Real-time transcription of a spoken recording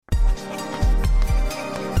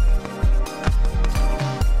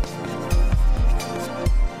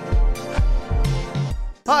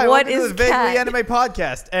Hi, What welcome to is the Vaguely cat? Anime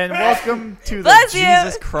Podcast, and welcome to the Bless you.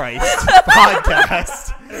 Jesus Christ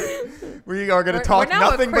Podcast. We are going to talk We're now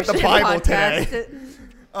a nothing but the Christian Bible podcast.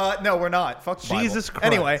 today. No, we're not. Fuck the Bible. Jesus Christ.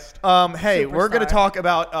 Anyway, hey, we're going to Superstar. talk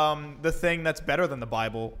about the thing that's better than the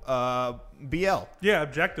Bible, BL. Yeah,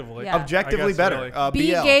 objectively. Yeah. Objectively I guess, better. really.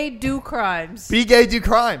 Be BL. gay, do crimes. Be gay, do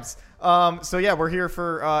crimes. So yeah, we're here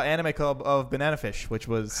for Anime Club of Banana Fish, which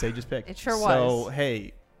was Sage's pick. It sure So was.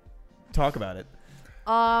 hey, talk about it.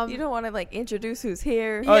 You don't want to like introduce who's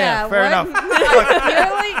here. Oh yeah, fair what? enough.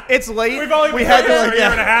 Really? It's late. We've only we been had to together like, for a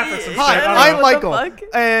year and a half or some Hi, shit. I'm What the Michael, fuck?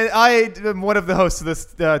 and I am one of the hosts of this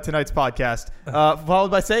tonight's podcast,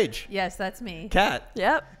 followed by Sage, Yes, that's me. Kat,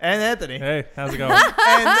 Yep. and Anthony. Hey, how's it going?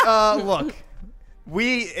 And look,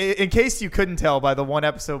 in case you couldn't tell by the one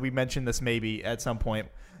episode we mentioned this maybe at some point,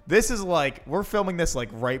 this is like we're filming this like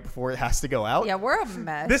right before it has to go out. Yeah, we're a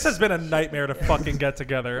mess. This has been a nightmare to fucking get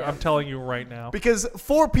together. I'm telling you right now. Because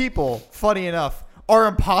 4 people, funny enough, are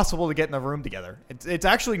impossible to get in the room together. It's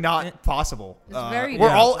actually not possible. It's very we're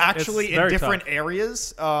tough. all It's actually in very different tough.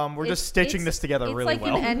 areas. We're just stitching this together it's really like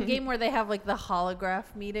well. an end game where they have like the holograph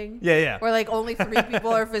meeting. Yeah. Where like only 3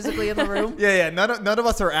 people are physically in the room. Yeah. None of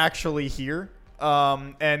us are actually here.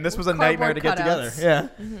 And this was a nightmare to get together.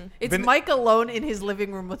 Cardboard Yeah. It's Mike alone in his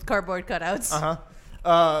living room with cardboard cutouts.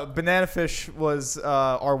 Banana Fish was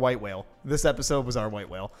our white whale. This episode was our white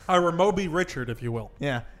whale. Our Moby Richard, if you will.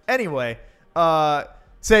 Yeah. Anyway,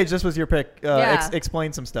 Sage, this was your pick. Yeah.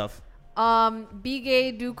 Explain some stuff. Be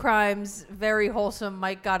gay, do crimes, very wholesome.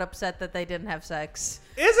 Mike got upset that they didn't have sex.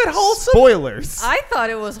 Is it wholesome? Spoilers. I thought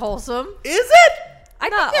it was wholesome. Is it? I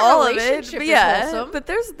Not think their all of it, relationship but is yeah. wholesome. But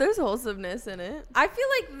there's wholesomeness in it. I feel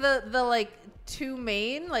like the like 2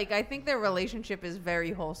 main, like I think their relationship is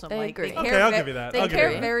very wholesome. I like agree. they Okay, care I'll give you that. They I'll give care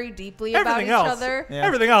you that. very deeply Everything about else. each other. Yeah.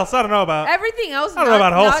 Everything else, I don't know about. Everything else, I don't know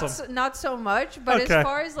not, about wholesome. not so much. But Okay. as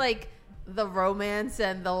far as like the romance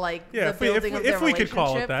and the like Yeah, the building of their if we could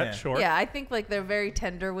call it relationship, that, Yeah. sure. yeah, I think like they're very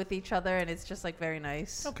tender with each other, and it's just like very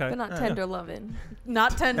nice. Okay. But not tender loving.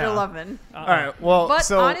 Not tender No. loving. All right. Well, But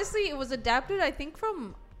so honestly, it was adapted, I think,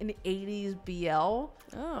 from an 80s BL.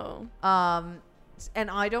 Oh.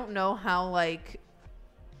 And I don't know how like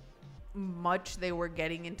much they were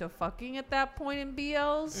getting into fucking at that point in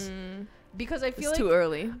BLs because I It's feel like too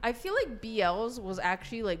early. I feel like BLs was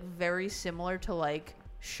actually like very similar to like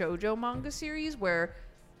shoujo manga series where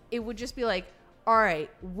it would just be like, all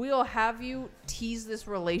right, we'll have you tease this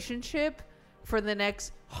relationship for the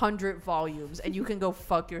next 100 volumes and you can go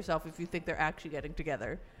fuck yourself if you think they're actually getting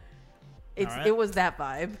together. right. It was that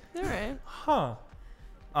vibe. All right. Huh.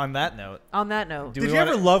 on that note, On that note, Do Did we you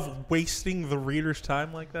wanna- ever love wasting the reader's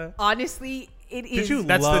time like that? honestly, it is. you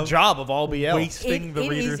that's the love job of all BL. wasting the it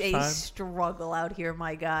reader's is a time? struggle out here,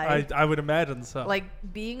 my guy. I would imagine so. Like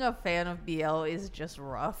being a fan of BL is just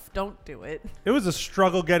rough. Don't do it. It was a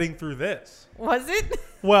struggle getting through this. Was it?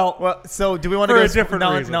 Well, Well, so do we want to For go a different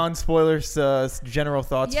reason. non-spoilers, general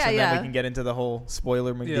thoughts, Yeah, and then yeah. we can get into the whole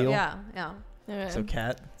spoiler Yeah. McDeal? Yeah, yeah. All right. So,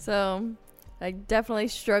 Kat. So, I definitely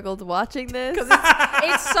struggled watching this. Because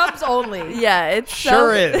it's subs only. Yeah, it's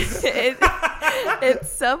Sure sub- is. it's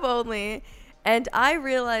sub only, and I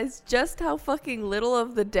realized just how fucking little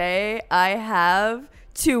of the day I have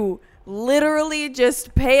to literally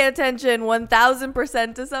just pay attention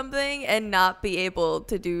 1000% to something and not be able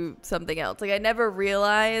to do something else. Like I never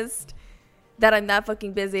realized that I'm that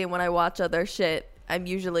fucking busy, and when I watch other shit, I'm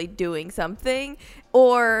usually doing something,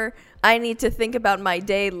 or I need to think about my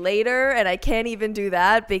day later, and I can't even do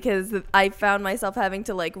that because I found myself having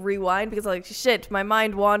to like rewind because like shit, my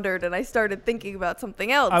mind wandered and I started thinking about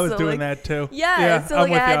something else. I was So, doing like, that too. Yeah, so I'm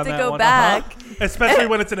like with I you had on to that go one. back. Especially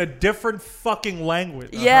when it's in a different fucking language.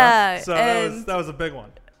 Yeah, So and- that was a big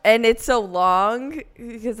one. And it's so long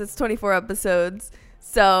because it's 24 episodes.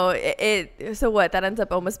 So so what? That ends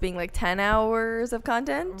up almost being like 10 hours of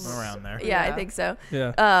content. Around there. Yeah, I Yeah. think so.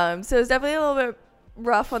 Yeah. So it's definitely a little bit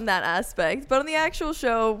rough on that aspect, but on the actual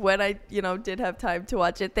show, when I did have time to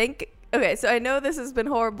watch it, okay, so I know this has been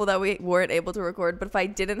horrible that we weren't able to record, but if I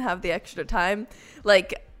didn't have the extra time,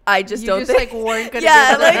 like I just You don't just, think like, weren't gonna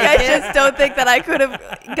yeah, be able to like I make it. just don't think that I could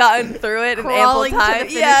have gotten through it in ample Crawling to the time.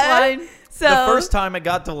 finish Yeah, line. so The first time it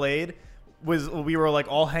got delayed was we were like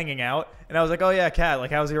all hanging out, and I was like, "Oh yeah, Kat, like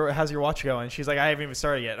how's your watch going?" And she's like, "I haven't even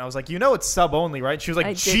started yet." And I was like, it's sub only, right?" And she was like,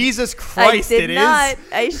 I did- "Jesus I Christ, did it not. is."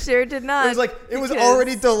 I sure did not. It was like it was because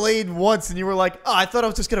already delayed once, and you were like, "Oh, I thought I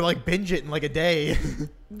was just gonna like binge it in like a day."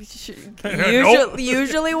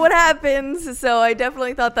 Usually what happens. So I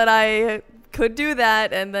definitely thought that I could do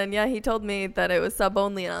that, and then yeah, he told me that it was sub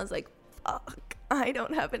only, and I was like, fuck, I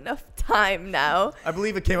don't have enough time now. I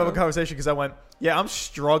believe it came up in conversation because I went, Yeah, I'm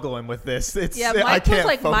struggling with this. It's Yeah, I Mike was can't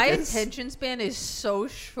like, focus. my attention span is so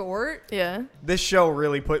short. Yeah. This show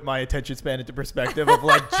really put my attention span into perspective of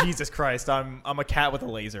like Jesus Christ, I'm a cat with a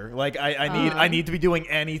laser. Like I need to be doing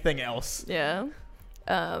anything else. Yeah.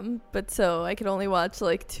 But so I could only watch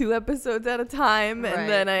like 2 episodes at a time, Right. and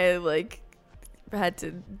then I like had to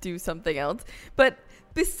do something else. But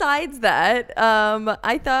besides that,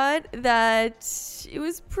 I thought that it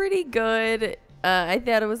was pretty good. I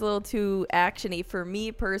thought it was a little too actiony for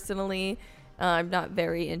me personally. I'm not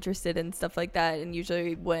very interested in stuff like that, and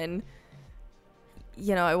usually when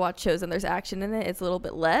I watch shows and there's action in it, it's a little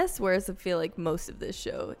bit less. Whereas I feel like most of this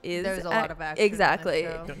show is There's a lot of action in this Exactly.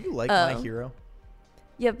 show. Don't you like My Um, Hero?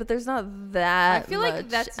 Yeah, but there's not that. I feel like much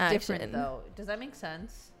that's action. different though. Does that make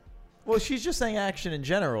sense? Well, she's just saying action in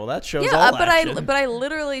general. That shows Yeah, all but action. I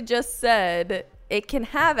literally just said it can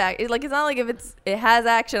have like it's not like if it has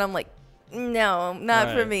action, I'm like, no, not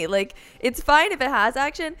for Right. me. Like it's fine if it has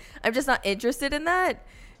action. I'm just not interested in that.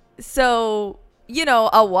 So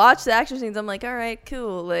I'll watch the action scenes. I'm like, all right,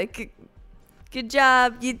 cool. Like, good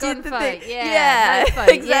job, you did the Gunfight, thing. yeah, gunfight,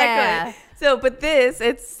 exactly. yeah. So, but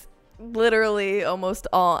it's literally almost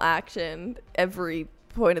all action every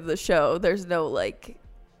point of the show. There's no like.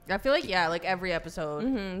 I feel like like every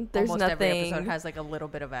episode, There's almost every nothing. episode has like a little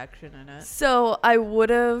bit of action in it. So I would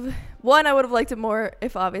have liked it more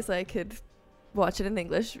if obviously I could watch it in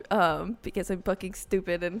English, because I'm fucking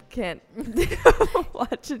stupid and can't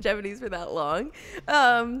watch in Japanese for that long.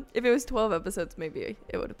 If it was 12 episodes, maybe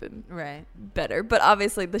it would have been Right. better. But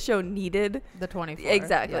obviously the show needed The 24.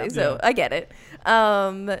 exactly. Yeah. So Yeah. I get it.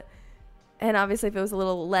 And obviously if it was a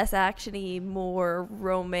little less actiony, more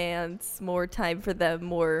romance, more time for them,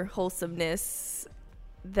 more wholesomeness,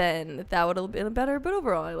 then that would have been better. But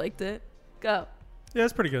overall, I liked it. Go. Yeah,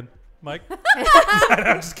 it's pretty good. Mike?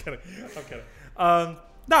 I'm just kidding. I'm kidding.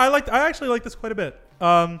 No, I actually like this quite a bit.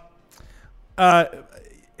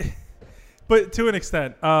 But to an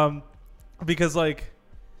extent, because like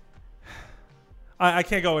I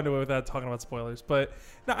can't go into it without talking about spoilers. But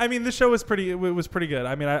no, I mean the show was pretty. It was pretty good.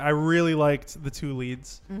 I mean, I really liked the 2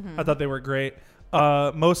 leads. I thought they were great.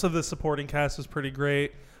 Most of the supporting cast was pretty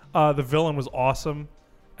great. The villain was awesome.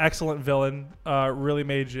 Excellent villain. Really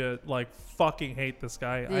made you like fucking hate this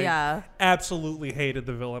guy. Yeah. I absolutely hated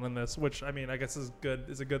the villain in this, which I mean I guess is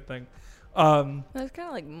a good thing. There's kind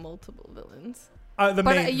of like multiple villains. The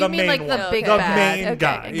But, main, you the mean, main like, the one. big the bad. main Okay,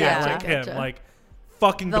 guy. okay, Yeah, gotcha, like him, gotcha. like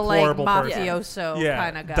fucking The like deplorable person. mafioso Yeah,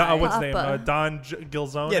 kind of guy. What's his name? Papa. Don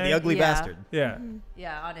Gilzone. Yeah, the ugly Yeah. bastard. Yeah,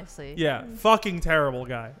 Yeah, honestly. yeah, fucking terrible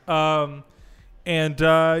guy.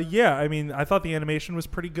 Yeah, I mean, I thought the animation was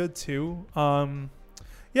pretty good too.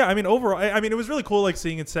 Yeah, I mean, overall, I mean, it was really cool, like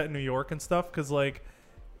seeing it set in New York and stuff, because like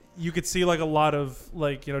you could see like a lot of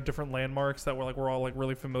like different landmarks that we're all like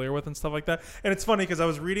really familiar with and stuff like that. And it's funny because I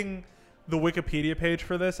was reading the Wikipedia page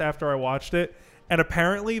for this after I watched it, and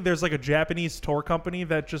apparently there's like a Japanese tour company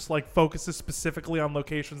that just like focuses specifically on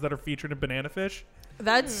locations that are featured in Banana Fish.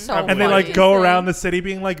 That's so And they funny. like go Interesting. around the city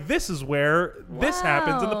being like, this is where this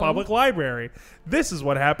happens in the Wow. public library. This is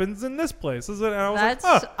what happens in this place. And I was That's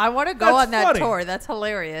like, huh. I want to go that's on that funny. tour. That's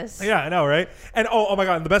hilarious. Yeah, I know, right? And oh my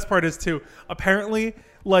god, and the best part is too, apparently,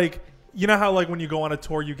 like, you know how like when you go on a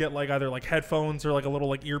tour you get like either like headphones or like a little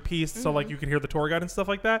like earpiece so like you can hear the tour guide and stuff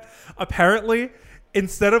like that? Apparently,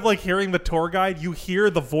 instead of like hearing the tour guide, you hear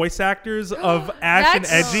the voice actors of Ash and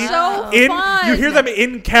That's Edgy so in fun. you hear them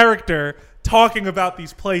in character talking about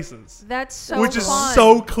these places. That's so which is fun.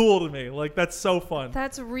 so cool to me. Like that's so fun.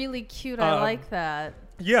 That's really cute. I like that.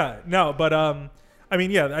 Yeah, no, but I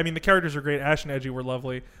mean, yeah, I mean the characters are great. Ash and Edgy were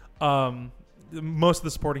lovely. Most of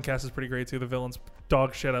the supporting cast is pretty great too. The villains,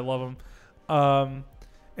 dog shit. I love them.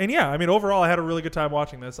 And yeah, I mean overall, I had a really good time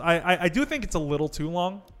watching this. I do think it's a little too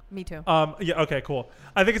long. Me too. Yeah, okay, cool.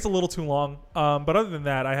 I think it's a little too long. But other than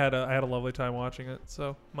that, I had a lovely time watching it.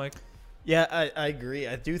 So, Mike. Yeah, I agree.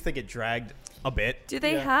 I do think it dragged a bit. Do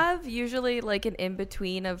they Yeah. have usually like an in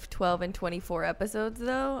between of 12 and 24 episodes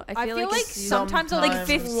though? I feel like it's sometimes like sometimes-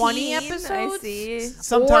 15, 20 I episodes. see.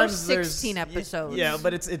 Sometimes Or there's 16 episodes. Yeah,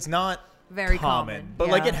 but it's not Very common. But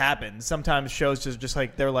like yeah. it happens. Sometimes shows just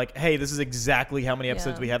like they're like, hey, this is exactly how many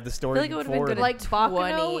episodes Yeah. we have the I story feel like it would've been for. good and- Like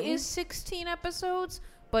Baccano 20. is 16 episodes,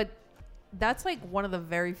 but that's like one of the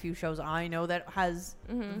very few shows I know that has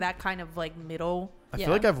that kind of like middle. I feel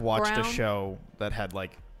like I've watched ground. a show that had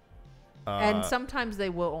like And sometimes they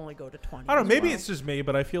will only go to 20. I don't know. as Maybe well. it's just me,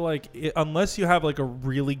 but I feel like unless you have like a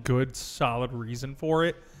really good, solid reason for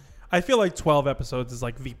it, I feel like 12 episodes is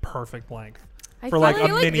like the perfect length I for feel like a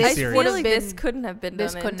like mini I series. feel Would've like been- this couldn't have been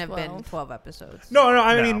This done couldn't in have been 12. 12 episodes. No,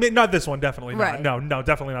 I No. mean not this one, definitely not. Right. No,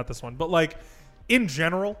 definitely not this one. But like in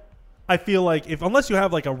general, I feel like unless you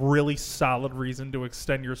have like a really solid reason to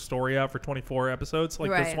extend your story out for 24 episodes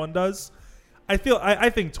like this Right. one does, I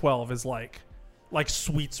think 12 is like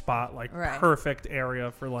sweet spot, like Right. perfect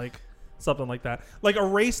area for like something like that. Like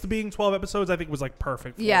Erased being 12 episodes, I think was like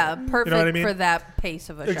perfect. For Yeah, it. perfect what I mean? for that pace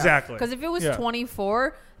of a show. Exactly. Because if it was Yeah.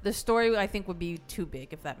 24, the story I think would be too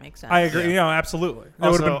big. If that makes sense. I agree. Yeah. You know, absolutely. It would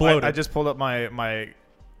Also, have been bloated. I just pulled up my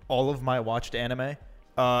all of my watched anime,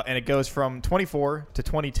 and it goes from 24 to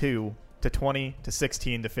 22 to 20 to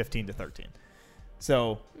 16 to 15 to 13.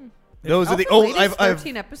 So those are the Alpha old. Late is I've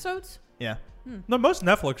 13 episodes. yeah. no, most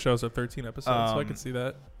Netflix shows have 13 episodes, so I can see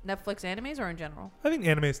that. Netflix animes or in general? I think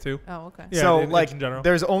animes too. Oh, okay. Yeah, so in like, general.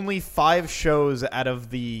 there's only 5 shows out of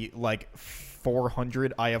the like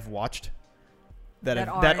 400 I have watched that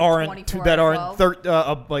aren't 24 that and aren't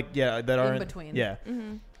 12? like yeah that aren't between. yeah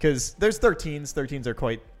Mm-hmm. because there's 13s. 13s are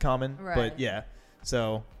quite common, Right. but yeah,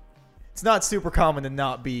 so it's not super common to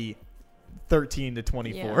not be 13 to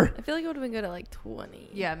 24. Yeah. I feel like it would have been good at like 20.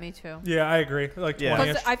 Yeah, me too. Yeah, I agree. Like Yeah.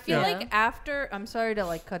 20 Because I feel Yeah. like after, I'm sorry to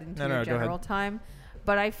like cut into No, your no, go ahead. general time,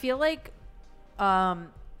 but I feel like, I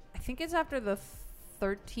think it's after the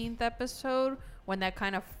 13th episode when that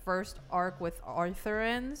kind of first arc with Arthur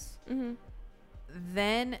ends. Mm-hmm.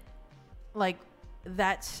 Then, like,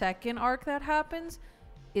 that second arc that happens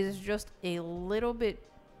is just a little bit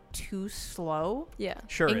too slow Yeah.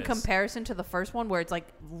 Sure in is. comparison to the first one where it's like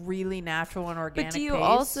really natural and organic. But do you pace.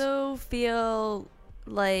 also feel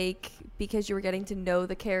like because you were getting to know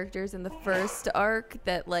the characters in the first arc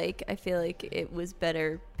that like I feel like it was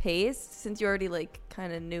better paced since you already like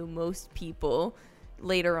kind of knew most people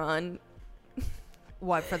later on?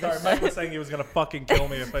 what for Sorry, the Mike was saying he was gonna fucking kill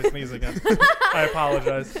me if I sneeze again. I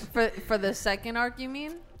apologize. for the second arc? You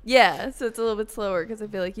mean? Yeah, so it's a little bit slower because I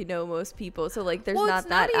feel like you know most people. So like there's Well, not it's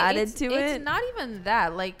that added it's, to it's it. not even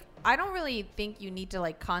that. Like, I don't really think you need to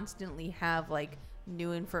like constantly have like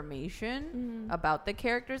new information about the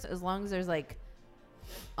characters as long as there's like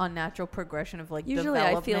unnatural progression of like Usually I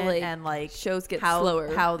development feel like and like shows get how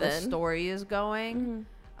slower how the then. story is going.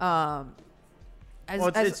 Mhm.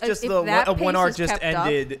 Well, it's just if the that one pace arc is just kept up-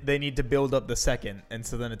 ended. They need to build up the second, and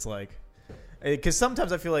so then it's like, because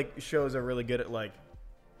sometimes I feel like shows are really good at like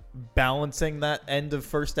balancing that end of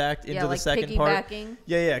first act into yeah, the like second part. piggybacking.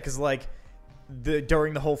 Yeah, because like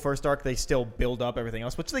during the whole first arc, they still build up everything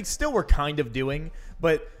else, which they still were kind of doing.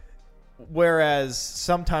 But whereas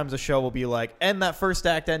sometimes a show will be like, and that first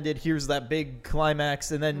act ended, here's that big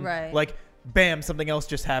climax, and then Right. like bam, something else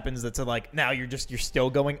just happens that's like now you're still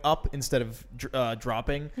going up instead of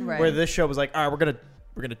dropping. Right. Where this show was like, all right,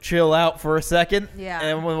 we're gonna chill out for a second, Yeah.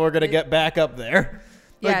 and we're gonna get back up there.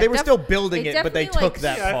 Like Yeah, they were def- still building it it, but they definitely, took like,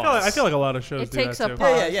 that Yeah, pause. I feel like a lot of shows It do takes that a too.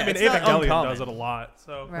 pause. Yeah, I mean, it's not Evangelion uncommon. does it a lot.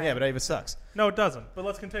 So Right. Yeah, but Ava sucks. no, it doesn't. But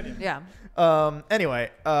let's continue. Yeah. Anyway,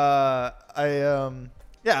 I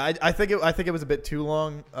think it was a bit too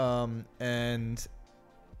long. And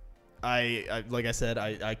I like I said,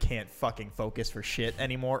 I can't fucking focus for shit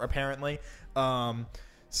anymore apparently.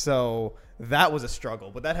 So that was a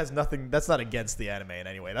struggle, but that has nothing. That's not against the anime in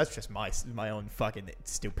any way. That's just my own fucking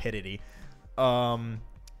stupidity.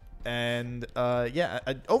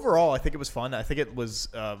 Overall, I think it was fun. I think it was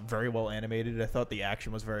very well animated. I thought the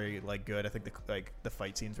action was very like good. I think the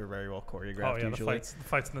fight scenes were very well choreographed. Oh yeah, usually. the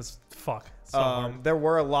fights in this so hard. There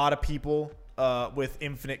were a lot of people with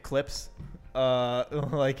infinite clips.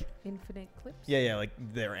 Like Infinite clips. yeah, like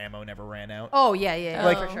their ammo never ran out. Oh yeah,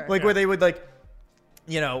 like for sure. like where they would like,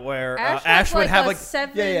 where Ash Ash has, would like, have a like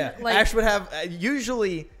 7, like- Ash would have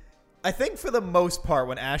usually. I think for the most part,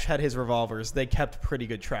 when Ash had his revolvers, they kept pretty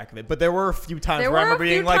good track of it. But there were a few times There where I were remember a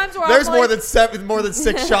few being like, times where "There's I'm more like- than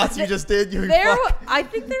 6 shots you just did." You fuck." I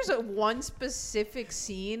think there's one specific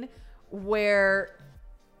scene where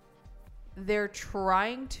they're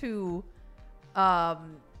trying to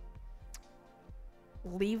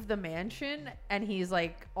leave the mansion and he's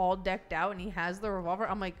like all decked out and he has the revolver.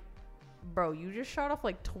 I'm like, bro, you just shot off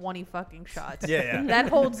like 20 fucking shots. Yeah. That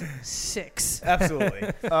holds 6. Absolutely.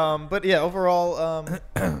 But yeah, overall,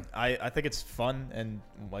 I think it's fun and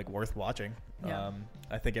like worth watching. Yeah.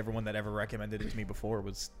 I think everyone that ever recommended it to me before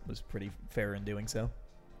was pretty fair in doing so.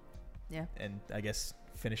 Yeah. And I guess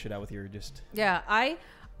finish it out with your just. Yeah,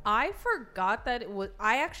 I forgot that it was.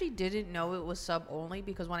 I actually didn't know it was sub only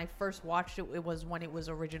because when I first watched it, it was when it was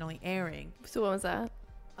originally airing. So when was that?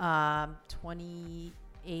 2018.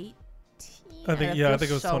 I think- And yeah, I feel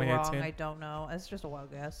think it was so 2018. Wrong. I don't know. It's just a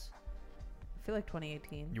wild guess. I feel like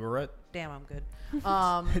 2018. You were right. Damn, I'm good.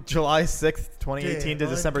 July 6th, 2018 to Yeah,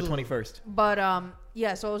 December I'm 21st. But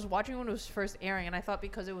yeah. So I was watching when it was first airing, and I thought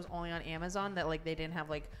because it was only on Amazon that like they didn't have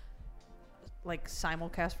like like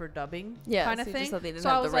simulcast for dubbing Yeah, kind so of you just thing. thought they didn't So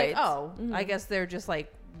have I the was like, rights. oh, I Mhm. guess they're just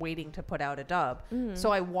like waiting to put out a dub. Mhm.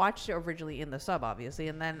 So I watched it originally in the sub, obviously,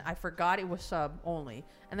 and then I forgot it was sub only.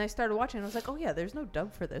 And I started watching, and I was like, oh yeah, there's no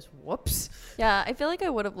dub for this. Whoops. Yeah, I feel like I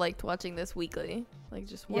would have liked watching this weekly, like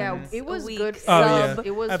just Yeah, once it a was week good. Oh, yeah. sub.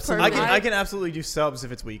 It was Absolutely. I perfect. can I can absolutely do subs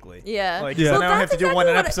if it's weekly. Yeah. Like, Yeah. so Well, now I have to do one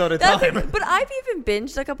an episode at a time. But I've even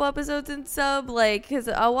binged a couple episodes in sub, like, because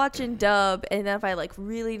I'll watch in dub, and then if I, like,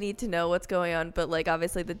 really need to know what's going on, but, like,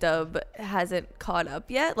 obviously the dub hasn't caught up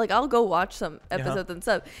yet, like, I'll go watch some episodes in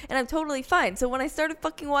sub, and I'm totally fine. So when I started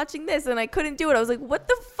fucking watching this, and I couldn't do it, I was like, what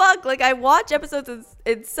the fuck? Like, I watch episodes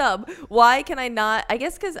in sub. Why can I not? I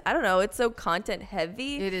guess because, I don't know, it's so content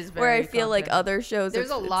heavy. It is where I very feel like content. other shows,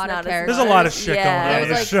 There's a it's lot of not as characters. There's a lot of shit Yeah. going on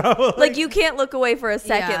in There's, the show. like you can't look away for a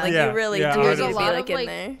second. Yeah. Like Yeah, you really yeah, do There's need a to be lot like of in like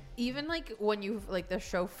there. even like when you like the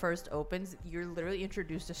show first opens, you're literally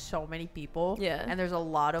introduced to so many people. Yeah. and there's a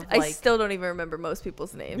lot of I like still don't even remember most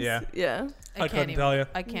people's names. Yeah. Yeah. I couldn't tell you.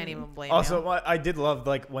 I can't even blame Also, you. what I did love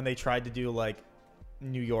like when they tried to do like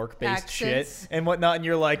New York based Accents. shit and whatnot, and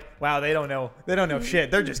you're like, wow, they don't know Mm-hmm. shit.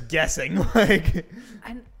 They're just guessing. Like,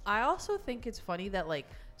 And I also think it's funny that like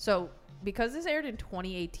so because this aired in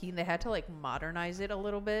 2018, they had to like modernize it a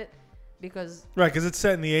little bit because Right, because it's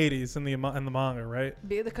set in the 80s in the manga, right?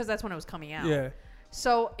 because that's when it was coming out. Yeah.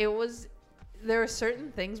 So it was there are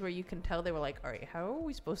certain things where you can tell they were like, all right, how are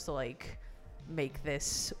we supposed to like make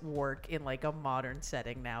this work in like a modern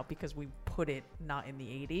setting now because we put it not in the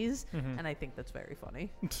 80s, Mhm. and I think that's very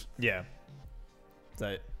funny. yeah.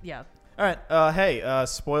 So, Yeah. all right. Hey,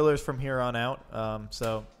 spoilers from here on out.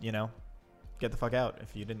 So get the fuck out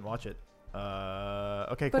if you didn't watch it.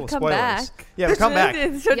 Okay, But cool. come Spoilers. back. Yeah, but come back.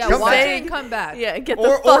 It's what Yeah, you're watch it saying. and come back. Yeah, get the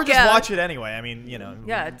Or fuck just out. watch it anyway. I mean,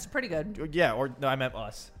 Yeah, it's pretty good. Yeah, or no, I meant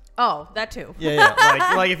us. Oh, that too. Yeah.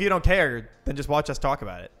 like if you don't care, then just watch us talk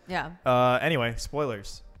about it. Yeah. Anyway,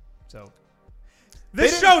 spoilers. So.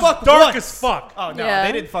 This They didn't show's fuck dark once. as fuck. Oh no, Yeah.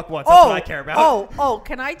 they didn't fuck once. That's what I care about.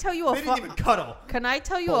 Can I tell you a They didn't even cuddle. Can I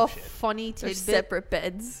tell you Bullshit. a funny They're tidbit? separate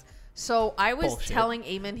beds. So I was Bullshit. telling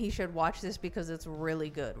Eamon he should watch this because it's really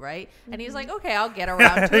good, right? And he's like, Mm-hmm. okay, I'll get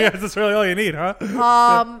around to Yeah, it. that's really all you need, huh?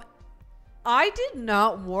 I did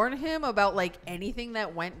not warn him about like anything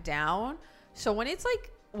that went down. So when it's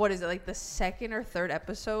like, what is it, like the second or third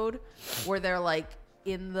episode where they're like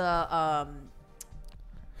in the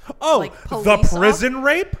Oh, like, the police prison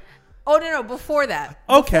rape? oh no, before that.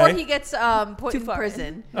 Okay. Before he gets put Too in far.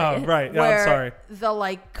 prison. Oh, right. Yeah, where I'm sorry. the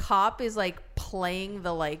like cop is like playing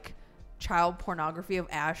the like child pornography of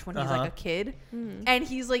Ash when he's Uh-huh. like a kid, Mm-hmm. and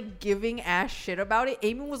he's like giving Ash shit about it.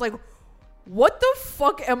 Eamon was like, "What the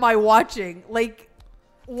fuck am I watching? Like,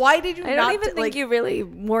 why did you I not don't even think like, you really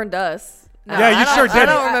warned us. No, Yeah, you I don't- sure I did.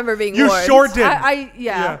 don't remember being You warned. sure did. I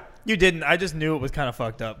Yeah. You didn't. I just knew it was kind of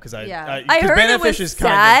fucked up because Yeah. I 'cause heard it Benefish was is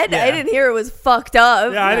kinda- sad. yeah. I didn't hear it was fucked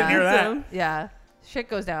up. Yeah, I didn't hear that. So, yeah, shit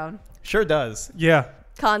goes down. Sure does. Yeah.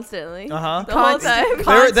 constantly. Uh-huh. The whole time.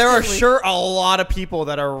 There are Constantly. sure a lot of people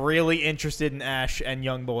that are really interested in Ash and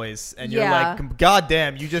Young Boys, and you're Yeah. like, God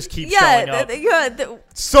damn, you just keep Yeah, showing up. yeah.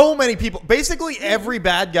 So many people. Basically, every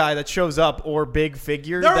bad guy that shows up or big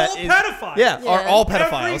figure They're that all is pedophiles. Yeah, are Yeah. all Every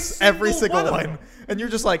pedophiles. Every single single one of one. them. And you're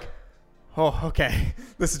just like, oh, okay,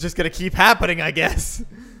 this is just gonna keep happening, I guess.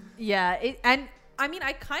 Yeah, and I mean,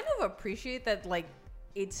 I kind of appreciate that, like,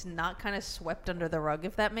 it's not kind of swept under the rug,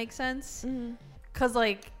 if that makes sense. Mhm. Cause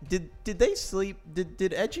like, Did they sleep?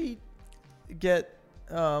 Did Edgy get?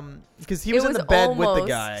 Because he It was in was the bed with the almost-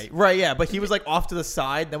 guy, right? Yeah, but he was like off to the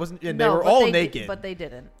side. That wasn't. And they no, were but all they naked. but they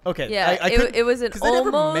didn't. Okay. Yeah, I couldn't- it was an 'cause they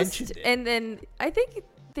never almost, mentioned it. and then I think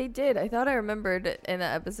they did. I thought I remembered in the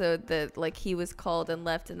episode that like he was called and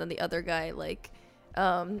left, and then the other guy like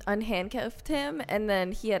unhandcuffed him, and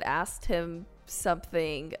then he had asked him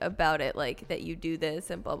something about it, like that you do this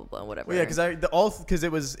and blah blah blah, whatever. Well, yeah, because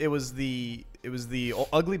it was the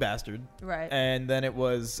ugly bastard, Right. and then it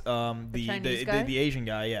was the Chinese guy? the Asian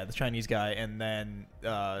guy, yeah, the Chinese guy, and then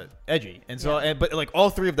Edgy, and so Yeah. but like all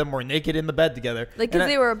three of them were naked in the bed together, like And because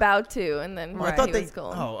they were about to, and then I Right. thought he they. was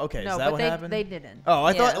called. Oh, okay, no, is that but what they happened? they didn't. Oh,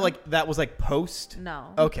 I Yeah. thought like that was like post.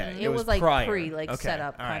 No. Okay, It was like prior. pre, like, Okay, set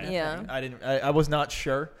up all kind right. of Yeah. thing. I didn't. I was not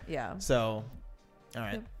sure. Yeah. So, all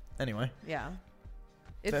right. Yep. Anyway, Yeah.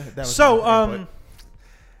 that was So, my input.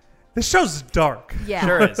 this show's dark. Yeah.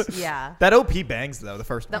 Sure is. Yeah. That OP bangs though. The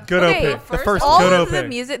first one. Good Okay, OP. The first all Good of the OP.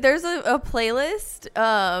 music. There's a playlist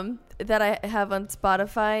that I have on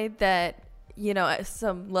Spotify that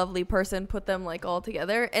some lovely person put them like all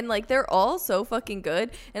together, and like they're all so fucking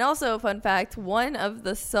good. And also, fun fact: one of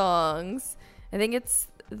the songs, I think it's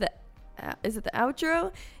is it the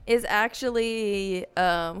outro, is actually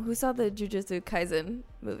who saw the Jujutsu Kaisen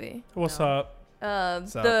movie. What's No. up?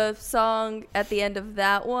 So- The song at the end of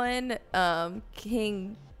that one,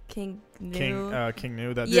 King Nu. King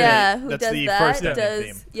Nu. That's Yeah, the, who that's does the that? first ending does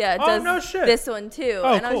theme. yeah, Oh, does no shit. this one too.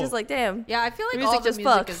 Oh, And I was cool. just like, damn. Yeah, I feel like The all music the just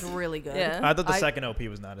music fucks. is really good. Yeah. I thought the I- second OP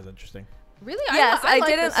was not as interesting. Really? Yes, I like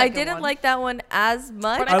the didn't. I second didn't one. like that one as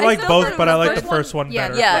much. But I like still both, thought but I the like the first first one Yeah,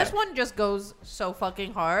 better. the Yeah. first one just goes so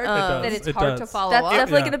fucking hard does. that it's It hard does. to follow That's up.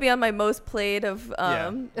 definitely Yeah. going to be on my most played of. But I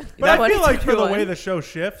That- feel like for the 2021. way the show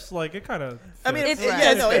shifts, like it kind of. I mean, It's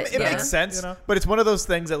yeah, no, right. it Yeah. makes sense. You know? But it's one of those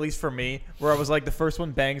things, at least for me, where I was like, the first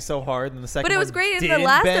one banged so hard, and the second But it was one great in the didn't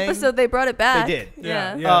last bang. episode. They brought it back. did.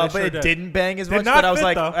 Yeah. Yeah. they But sure it did. didn't bang as Did much. not But I was fit,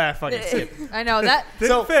 like, though. fucking skip. I know that.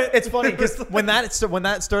 So fit. it's funny because when that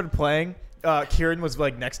started playing, Kieran was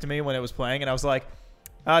like next to me when it was playing, and I was like,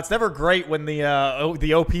 it's never great when the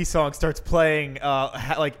OP song starts playing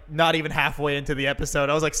like not even halfway into the episode.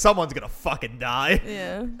 I was like, someone's gonna fucking die.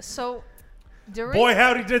 Yeah. So during Boy,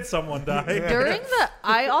 howdy did someone die. during the,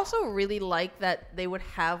 I also really like that they would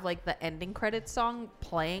have like the ending credits song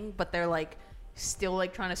playing, but they're like still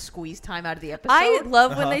like trying to squeeze time out of the episode. I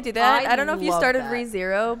love when Uh-huh. they do that. I I don't know if you love started that.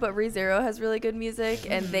 ReZero, but ReZero has really good music,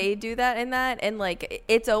 and they do that in that, and like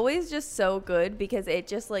it's always just so good because it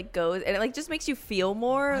just like goes and it like just makes you feel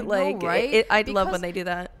more. I know, Like right? I love Because- when they do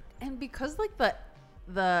that. and because like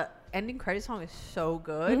the ending credit song is so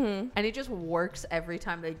good Mhm. and it just works every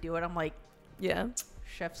time they do it. I'm like, Yeah,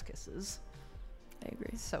 chef's kisses. I agree.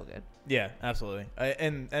 It's so good. Yeah, absolutely.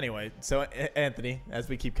 And anyway, so Anthony, as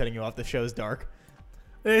we keep cutting you off, the show's dark.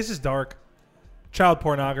 It's just dark. Child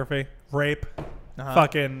pornography, rape, Uh-huh.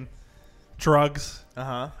 fucking drugs.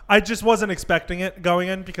 I just wasn't expecting it going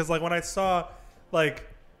in because like when I saw like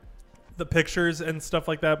the pictures and stuff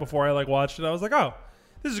like that before I like watched it, I was like, oh,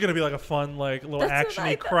 this is gonna be like a fun like little That's what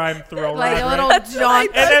I actiony thought. crime thriller. Like a right? little That's what John. I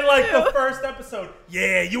And then like too. the first episode,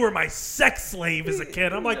 yeah, you were my sex slave as a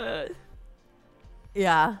kid. I'm like,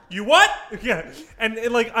 Yeah. you what? Yeah, and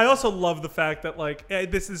like I also love the fact that like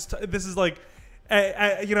this is like,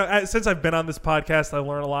 you know, since I've been on this podcast, I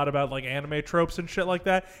learned a lot about like anime tropes and shit like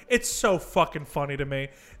that. It's so fucking funny to me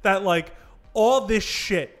that like all this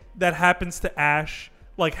shit that happens to Ash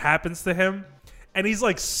like happens to him, and he's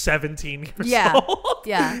like 17 years Yeah. old.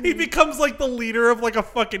 Yeah. He becomes like the leader of like a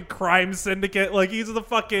fucking crime syndicate. Like he's the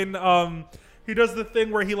fucking he does the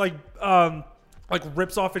thing where he like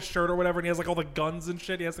rips off his shirt or whatever, and he has like all the guns and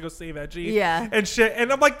shit. He has to go save Edgy. Yeah. And shit.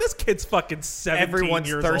 And I'm like, this kid's fucking 17 Everyone's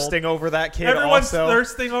years thirsting old. over that kid. Everyone's also.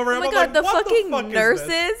 thirsting over Oh him. my I'm god, like, the what fucking the fuck is nurses,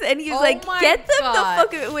 this? and he's Oh like, my get them God.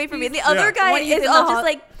 the fuck away from me. And the He's- other Yeah. guy When he's is in all the just hot-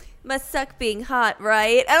 like, must suck being hot,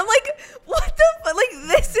 right? And I'm like, what the fuck? Like,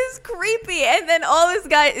 this is creepy. And then all this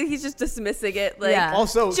guy, he's just dismissing it. Like, Yeah.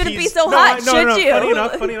 Also, shouldn't be he's- so hot, should you?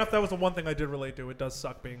 Funny enough, that was the one thing I did relate to. It does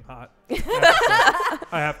suck being hot.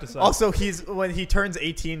 I have to say. Also, he's when he turns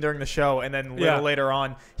 18 during the show, and then a little Yeah. later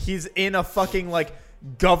on, he's in a fucking like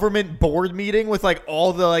government board meeting with like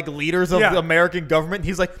all the like leaders of Yeah. the American government.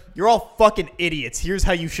 He's like, "You're all fucking idiots. Here's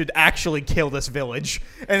how you should actually kill this village."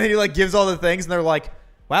 And then he like gives all the things, and they're like,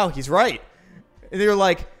 "Wow, he's right." And they're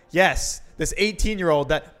like, "Yes, this 18-year-old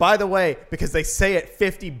that, by the way, because they say it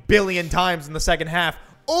 50 billion times in the second half."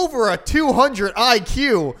 Over a 200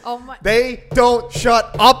 IQ. Oh my- They don't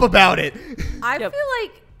shut up about it. I Yep. feel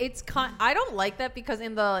like it's I don't like that because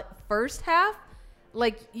in the first half,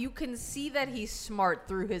 like you can see that he's smart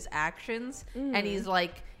through his actions, and he's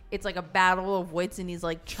like, it's like a battle of wits, and he's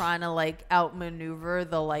like trying to like outmaneuver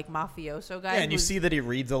the like mafioso guy. Yeah, and you who's- see that he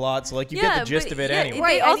reads a lot, so like you get the gist but of it yeah, anyway.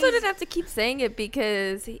 Right, They and also he's- didn't have to keep saying it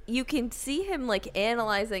because you can see him like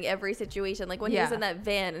analyzing every situation. Like when he was Yeah. in that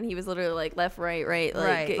van and he was literally like left, right, like,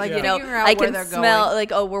 Right, like you know, figuring out I where can they're smell going.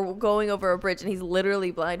 like, oh, we're going over a bridge, and he's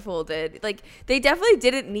literally blindfolded. Like they definitely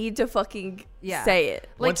didn't need to fucking Yeah. say it.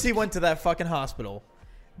 like- Once he went to that fucking hospital,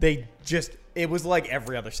 they just it was like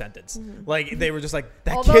every other sentence. Like they were just like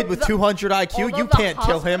that Although kid with the- 200 IQ, although you the can't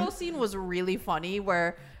kill him. hospital scene was really funny.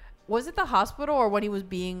 Where was it the hospital or when he was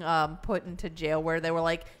being put into jail? Where they were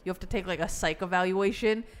like, you have to take like a psych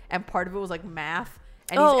evaluation, and part of it was like math.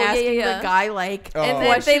 And Oh, he's yeah, asking yeah. the guy like Oh. And then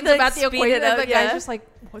questions they, like, about the speed equation, it and up, the guy's yeah. just like,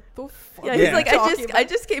 "What the fuck?" Yeah, are he's you like, talking about?" I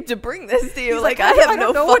just came to bring this to you. He's Like, like, I have I don't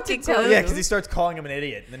no know what to fucking tell clue. you. Yeah, because he starts calling him an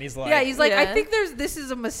idiot, and then he's like, Yeah, he's like, I Yeah. think this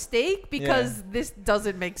is a mistake because this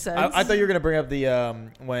doesn't make sense. I thought you were gonna bring up the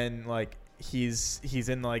when like he's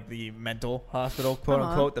in like the mental hospital, quote Uh-huh.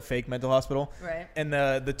 unquote, the fake mental hospital, Right. and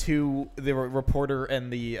the reporter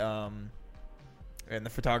and the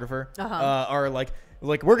photographer Uh-huh. are like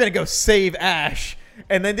we're gonna go save Ash,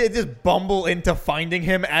 and then they just bumble into finding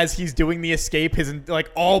him as he's doing the escape,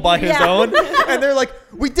 all by his own. And they're like,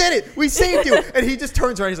 "We did it! We saved you!" And he just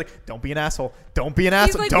turns around. He's like, "Don't be an asshole! Don't be an He's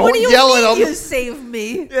asshole! like, Don't what do you yell mean at him!" You saved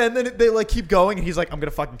me. Yeah, and then they like keep going, and he's like, "I'm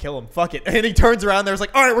gonna fucking kill him. Fuck it." And he turns around. There's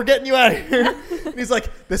like, "All right, we're getting you out of here." And he's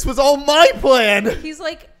like, "This was all my plan." He's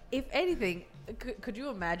like, if anything, could you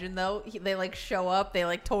imagine though? They like show up, they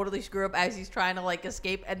like totally screw up as he's trying to like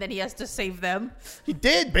escape, and then he has to save them. He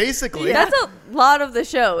did basically. That's a lot of the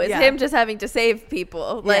show. Is Yeah. him just having to save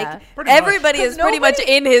people. Yeah. Like Pretty much. everybody is pretty much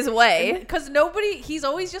in his way. Because he's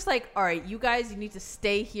always just like, all right, you guys, you need to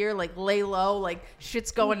stay here, like lay low, like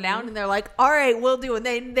shit's going down, and they're like, all right, we'll do it.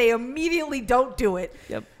 They immediately don't do it.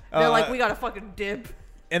 Yep. They're like, we gotta fucking dip,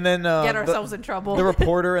 And then get ourselves in trouble. The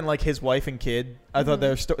reporter and like his wife and kid. I thought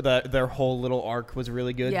their whole little arc was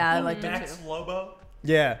really good. Yeah, I liked it Max too. Lobo.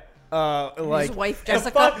 Yeah. Like His wife And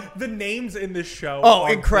Jessica. fuck, the names in this show. Oh,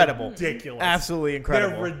 are incredible. ridiculous. Absolutely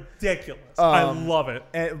incredible. They're ridiculous. I love it.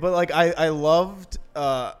 But like I loved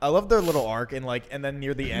their little arc and then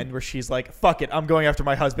near the end where she's like, "Fuck it, I'm going after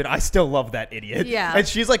my husband." I still love that idiot. Yeah. And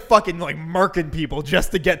she's like fucking like murking people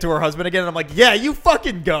just to get to her husband again. And I'm like, yeah, you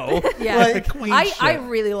fucking go. Yeah, Like, Queen I shit.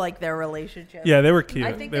 really like their relationship. Yeah, they were cute.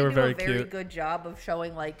 I think they they were do very a very cute. good job of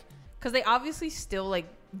showing like, because they obviously still like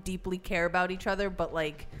deeply care about each other, but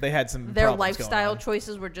like they had some their problems going lifestyle on.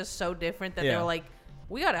 choices were just so different that Yeah. they're like,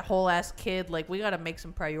 we got a whole ass kid, like we got to make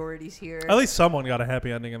some priorities here. At least someone got a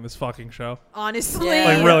happy ending in this fucking show. Honestly, Yeah.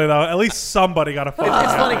 Like really though, at least somebody got a fucking. It's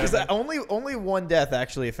funny happy because ending. only one death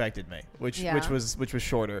actually affected me, which Yeah. was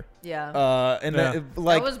shorter. yeah, And Yeah.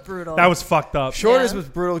 that was brutal. That was fucked up. Shorter's Yeah. was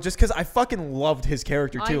brutal just because I fucking loved his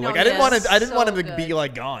character I too. know, Like I didn't yes, want him so to be good.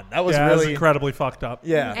 like gone. That was Yeah, it was really incredibly fucked up.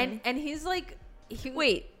 yeah. and he's like,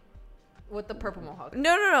 Wait. with the purple mohawk.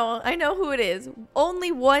 No. I know who it is.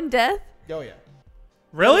 Only one death, Oh yeah.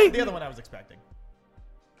 Really? The other one I was expecting.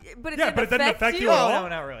 but it Yeah, didn't but it didn't affect you Oh at all? no,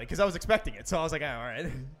 not really, because I was expecting it. So I was like, all right.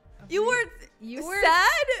 You were You were-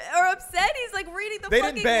 sad or upset? He's like reading the They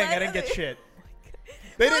fucking didn't bang. I letter. didn't get shit.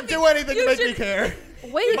 They Well, didn't if do you- anything to you make me should- care.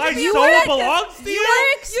 Wait, My You soul were- belongs to you. were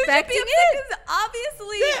You should be expecting upset it? because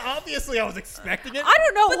obviously. Yeah, obviously I was expecting it. I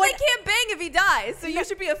don't know But what. they can't bang if he dies, so you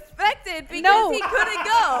should be affected because No. he couldn't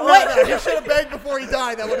go. Right, he should have banged before he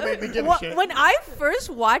died. That would have made me give a Wh- shit. When I first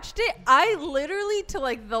watched it, I literally to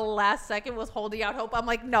like the last second was holding out hope. I'm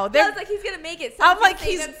like, no, I they're was like, he's gonna make it. I'm Someone's like, gonna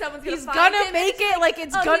he's- save him, someone's he's find gonna him, and make it's it, just like,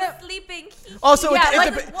 it's oh, gonna- he's sleeping. Also, yeah, it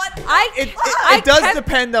like, dep- what? it does kept-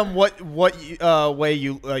 depend on what way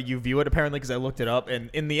you view it. Apparently, because I looked it up, and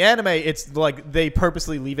in the anime, it's like they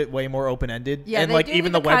purposely leave it way more open ended. Yeah, and they like do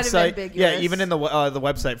even leave the it kind of website, ambiguous. even in the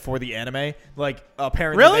website for the anime, like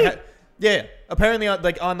apparently, Really? yeah. Apparently,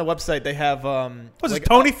 like on the website, they have Was like, it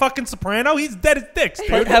Tony fucking Soprano? He's dead as dicks,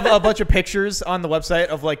 dude. have a bunch of pictures on the website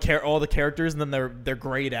of like all the characters, and then they're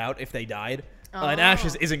grayed out if they died. And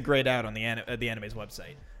Ash's isn't grayed out on the anime's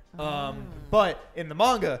website. But in the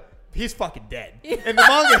manga, he's fucking dead. In the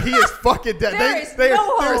manga, he is fucking dead. There is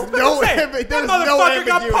no there's hope. no, Say, there's that no motherfucker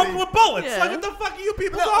got ambiguity. pumped with bullets. Yeah. Like, what the fuck are you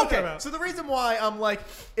people No, talking okay, about? so the reason why I'm like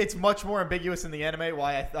it's much more ambiguous in the anime,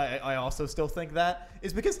 why I also still think that,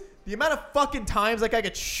 is because the amount of fucking times that guy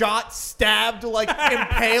gets shot, stabbed, like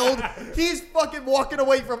impaled, he's fucking walking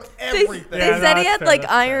away from They, everything. they Yeah, said he that's had fair, like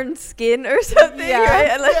that's fair. iron skin or something, Yeah. right?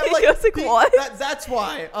 And, like, Yeah, I was like, what? That's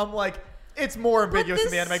why I'm like, it's more ambiguous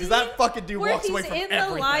in the anime because that fucking dude where walks away he's from in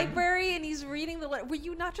everything. the library and he's reading the letter. Were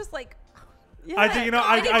you not just like, Yeah. I did- you know,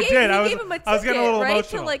 I- And he I gave- did. He I gave was- him a I was getting a ticket, little right?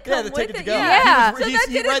 emotional. To like Yeah, come the with ticket to it. go. Yeah. He that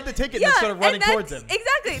read didn't- the ticket and then started running that's- towards him.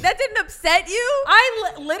 Exactly. That didn't upset you.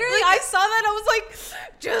 literally, I saw that. I was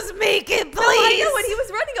like, just make it, please. No, I know when he was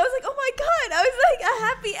running, I was like, oh my god! I was like, a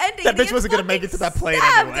happy ending. That and he bitch gets wasn't gonna make it to that fucking plane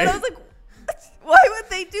stabbed, anyway. And I was like, why would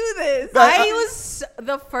they do this? That- I was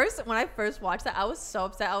when I first watched that, I was so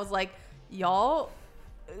upset. I was like, y'all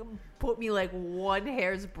put me like one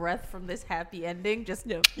hair's breadth from this happy ending. Just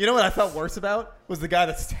no. You know what I felt worse about was the guy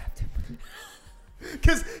that stabbed him.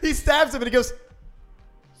 Because he stabs him and he goes,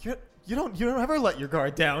 you don't ever let your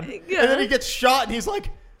guard down. Yeah. And then he gets shot and he's like,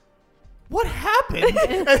 what happened?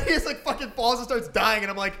 And he's like fucking falls and starts dying and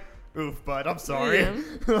I'm like, oof, bud, I'm sorry.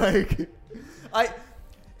 Yeah. Like,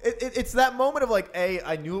 it's that moment of like,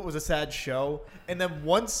 I knew it was a sad show, and then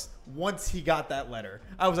once once he got that letter.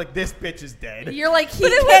 I was like, this bitch is dead. You're like, he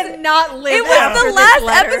it was- cannot live. It was after the this last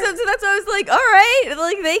letter. episode, so that's why I was like, all right,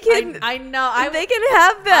 like they can, I know. they can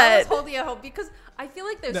have I that. was holding out hope because I feel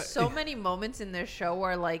like there's No, so many moments in this show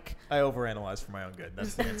where like I overanalyzed for my own good.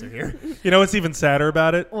 That's the answer here. You know what's even sadder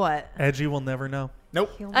about it? what? Edgy will never know.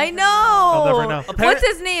 Nope. I know. I'll never know. What's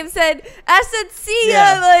his name said? I said, see ya,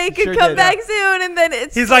 Yeah, like sure come did. back soon, and then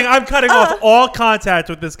it's He's like, I'm cutting off all contact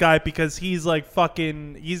with this guy because he's like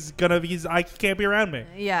fucking. I can't be around me,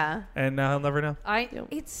 Yeah. and now he'll never know. I Yep.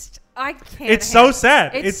 can't. It's so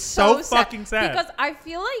sad. It's so sad. fucking sad. Because I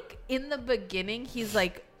feel like in the beginning he's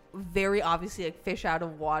like very obviously like fish out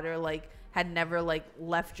of water, like had never like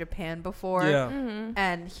left Japan before. Yeah. Mm-hmm.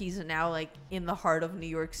 And he's now like in the heart of New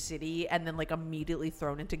York City and then like immediately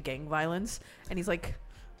thrown into gang violence. And he's like,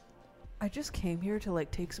 I just came here to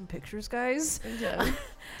like take some pictures, guys. Yeah.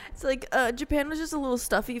 It's like Japan was just a little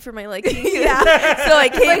stuffy for my liking. Yeah. So I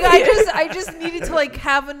came Like here. I just needed to like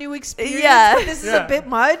have a new experience. Yeah. But this is Yeah. a bit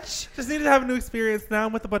much. Just needed to have a new experience. Now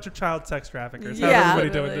I'm with a bunch of child sex traffickers. Yeah. How's everybody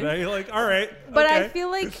doing Literally. today? You're like, all right. But okay. I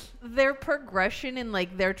feel like their progression and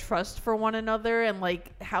like their trust for one another and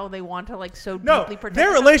like how they want to like so no, deeply protect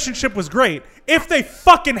their each other. relationship was great. If they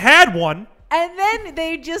fucking had one, And then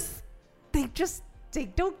they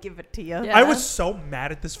don't give it to you. Yeah. I was so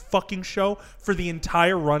mad at this fucking show for the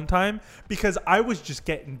entire runtime because I was just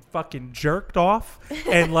getting fucking jerked off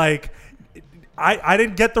and like I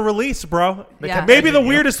didn't get the release, bro. Yeah. Maybe the You.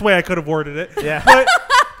 weirdest way I could have worded it. Yeah. But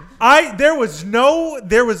there was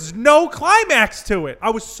no climax to it. I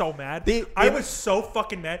was so mad. I was so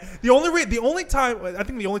fucking mad. The only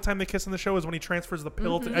time they kiss in the show is when he transfers the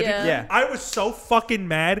pill to Edgy. Yeah. Yeah. I was so fucking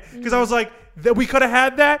mad because I was like, that we could have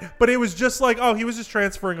had that, but it was just like, oh, he was just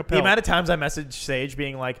transferring a pill. The amount of times I messaged Sage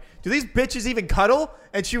being like, do these bitches even cuddle?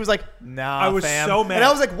 And she was like, nah, I was fam. so mad. And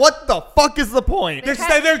I was like, what the fuck is the point?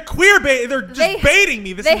 They're queer bait. They're just baiting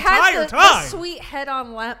me this They entire had the time. sweet head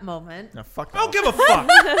on lap moment. No, fuck I don't off. give a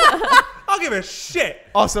fuck. I'll give a shit.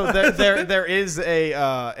 Also, there is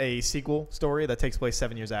a sequel story that takes place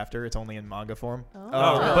 7 years after. It's only in manga form. really?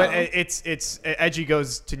 But it's Edgy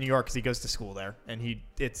goes to New York because he goes to school there, and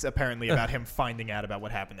it's apparently about him finding out about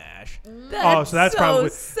what happened to Ash. Oh, so that's probably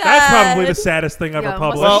sad. the saddest thing ever Yeah,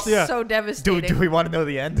 published. must be yeah, so devastating. Do we want to know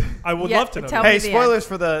the end? I would Yeah, love to know. tell that. me Hey, the spoilers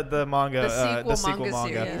for the manga, The sequel the sequel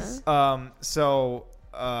manga manga. series. So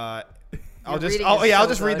I'll just reading is I'll so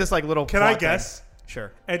just read good. this like little. Can I plot thing. guess?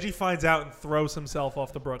 Sure. Edgy finds out and throws himself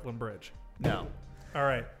off the Brooklyn Bridge. No. All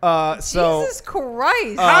right. So Jesus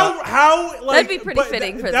Christ. How like That'd be pretty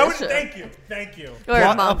fitting for that this show. Thank you. Or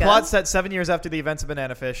a manga. plot set 7 years after the events of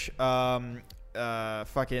Banana Fish.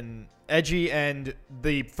 Fucking Edgy and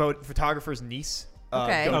the photographer's niece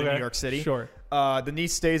Okay. go to Okay. New York City. Sure. The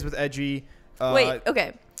niece stays with Edgy. Wait,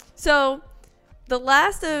 okay. So the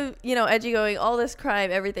last of, Edgy going, all this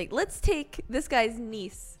crime, everything. Let's take this guy's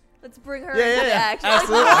niece. Let's bring her Yeah, into yeah, the yeah. action.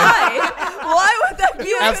 Absolutely. Like, why? Why would that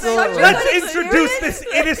be Absolutely. such a Let's good introduce experience?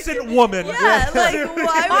 this innocent woman. Yeah, like,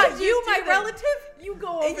 why would you my do that? relative, you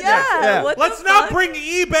go over there. Yeah. Yeah. What Let's the not fuck? bring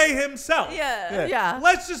eBay himself. Yeah. Yeah.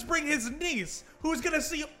 Let's just bring his niece, who's gonna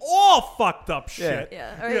see all fucked up shit.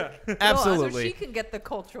 Yeah. All right. Yeah. Absolutely. So she can get the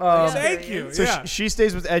cultural Thank you. experience. So Yeah. she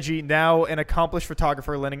stays with Edgy, now an accomplished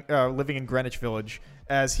photographer living in Greenwich Village,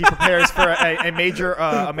 as he prepares for a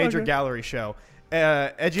major gallery show.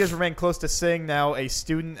 Edgy has remained close to Singh, now a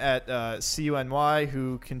student at CUNY,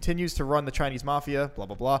 who continues to run the Chinese mafia, blah,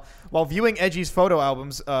 blah, blah. While viewing Edgy's photo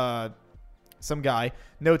albums, some guy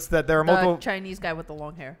notes that there are The multiple... Chinese guy with the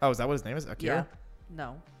long hair. Oh, is that what his name is? Akira? Yeah.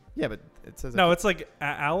 No. Yeah, but it says... No, it's like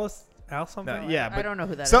Al something. No, like yeah, I but don't know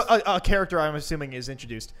who that is. so a character I'm assuming is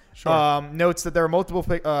introduced. Sure. Notes that there are multiple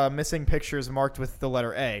missing pictures marked with the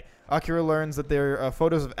letter A. Akira learns that there are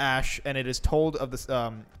photos of Ash, and it is told of this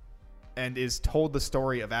the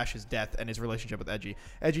story of Ash's death and his relationship with Edgy.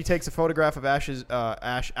 Edgy takes a photograph of Ash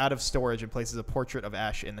out of storage and places a portrait of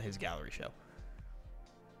Ash in his gallery show.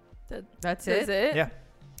 That's Is it? it? Yeah.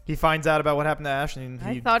 He finds out about what happened to Ash, and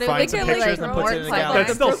I he thought it finds was some like pictures and then puts it in a more gallery.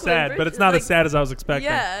 That's still Brooklyn sad, Bridge but it's is not like- as sad as I was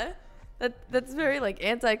expecting. Yeah. That's very like I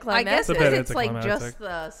anticlimactic. guess It's a because bit it's like anticlimactic. just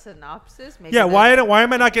the synopsis. Maybe Yeah, there's- why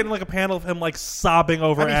am I not getting like a panel of him like sobbing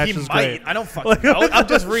over I mean, Ash's he might. grave? I don't fucking know. I'm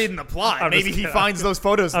just reading the plot. I'm just Maybe he kidding. finds those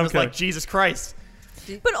photos and I'm is like, kidding. Jesus Christ.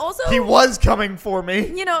 But also, He was coming for me.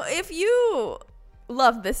 if you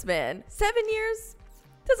love this man, 7 years,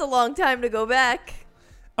 that's a long time to go back.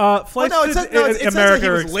 Flights Well, to it says America he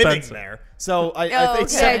are was living expensive. there. So Oh, it's okay.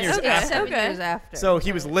 7 years Okay. Yeah, after. 7 Okay. years after. So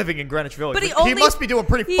he was living in Greenwich Village. But he he only- must be doing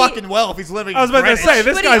pretty he- fucking well if he's living I was in about to Greenwich. say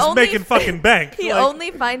this But he guy's only making fucking bank. He Like, only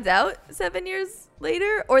finds out 7 years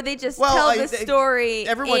later, or they just Well, tell the story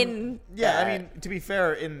everyone, in. yeah, I that? mean, to be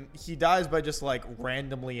fair, he dies by just like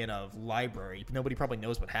randomly in a library. Nobody probably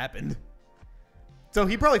knows what happened. So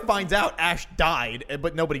he probably finds out Ash died,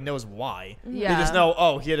 but nobody knows why. Yeah. They just know,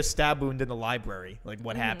 oh, he had a stab wound in the library. Like,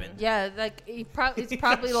 what happened? Yeah, like it's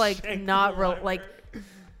probably like shanked not in the real. library. Like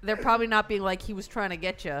they're probably not being like he was trying to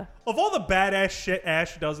get you. Of all the badass shit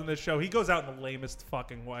Ash does in this show, he goes out in the lamest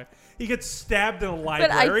fucking way. He gets stabbed in a But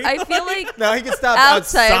library. I feel like No, he gets stabbed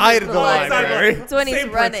Outside outside of of the the library. it's when he's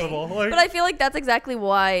Same running. principle, like- But I feel like that's exactly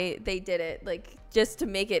why they did it, like just to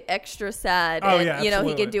make it extra sad. Oh, and, yeah, you know,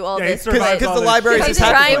 he absolutely. could do all Yeah, he this. survives Because all the this library shit. is he's his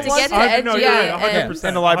happy trying to place. get to Edgy, No, you're right, 100%. and,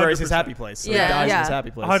 And the library is his 100%. happy place. So Yeah. he dies in Yeah. his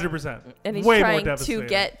happy place. 100%. and he's Way more trying to devastating.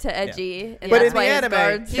 get to Edgy. And But that's in the why his anime,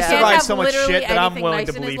 guards he down. Can't survives have so much literally shit that I'm anything willing nice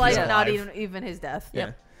to in his believe life, he's not alive. even his death.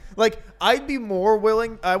 Yeah. Like, I'd be more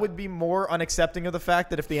willing, I would be more unaccepting of the fact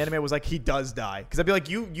that if the anime was like, he does die. Because I'd be like,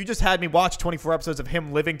 you just had me watch 24 episodes of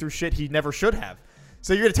him living through shit he never should have.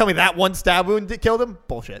 So you're going to tell me that one stab wound that killed him?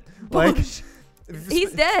 Bullshit. Like,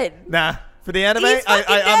 He's dead. nah. For the anime, He's fucking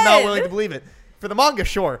I'm not dead. willing to believe it. For the manga,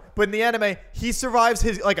 sure. But in the anime, he survives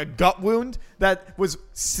his, like, a gut wound that was,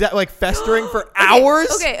 festering for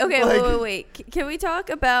hours. Okay, Like, wait. Can we talk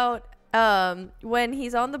about when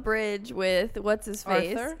he's on the bridge with what's his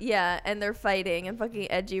face? Arthur? Yeah, and they're fighting, and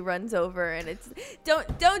fucking Edgy runs over, and it's don't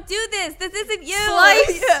do this. This isn't you.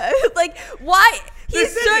 Slice. Yeah, like why?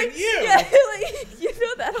 This isn't you. Yeah, like you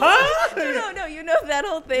know that. Huh? No, you know that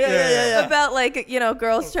whole thing Yeah. about like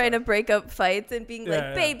girls trying to break up fights and being Yeah, like,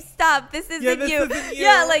 yeah. babe, stop. This isn't this you. isn't you.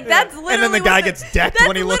 Yeah, like Yeah. that's literally. And then the what guy gets decked that's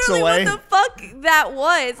when he looks literally away. What the fuck that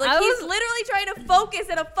was? Like I he's was- literally trying to focus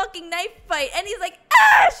in a fucking knife fight, and he's like,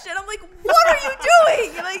 Ash, and I'm like, what are you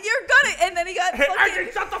doing? Like you're gonna, and then he got Hey, fucking.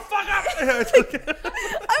 Archie, shut the fuck up!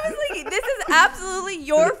 I was like, this is absolutely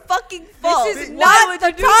your fucking fault. is Why not would the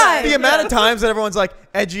you do that? time. the amount of times that everyone's like,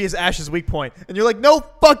 Edgy is Ash's weak point, and you're like, no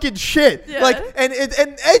fucking shit. Yeah. Like, and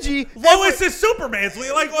Edgy, Lois is Superman's.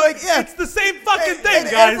 yeah. It's the same fucking thing,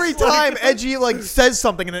 and guys. every Like- time Edgy says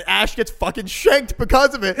something, and then Ash gets fucking shanked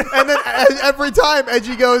because of it, and then every time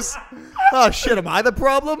Edgy goes, oh shit, am I the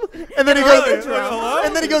problem? And then he goes, Really? Hello?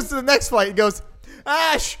 and then he goes to the next fight. He goes,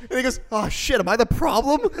 Ash, and he goes, oh shit, am I the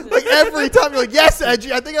problem? Like every time you're like, yes,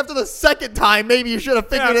 Edgy. I think after the second time, maybe you should have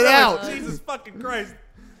figured it really, out. Jesus fucking Christ.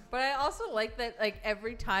 But I also like that, like,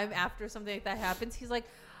 every time after something like that happens, he's like,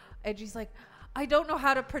 Edgy's like, I don't know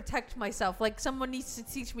how to protect myself. Like, someone needs to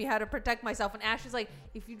teach me how to protect myself. And Ash is like,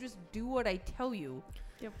 if you just do what I tell you,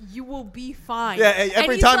 you will be fine. Yeah,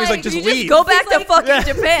 every And time he's like, just You leave. just go back He's to like,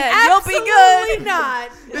 fucking Japan. You'll be Absolutely good. not.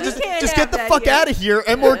 Yeah, We just can't just have get the that fuck here. out of here,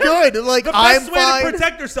 and we're good. Like The I'm best way fine. to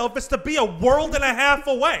protect yourself is to be a world and a half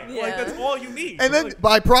away. Yeah. Like that's all you need. And then Like,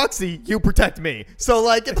 by proxy, you protect me. So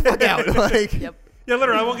like, get the fuck out. Like, Yep. yeah,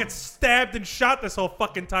 literally, I won't get stabbed and shot this whole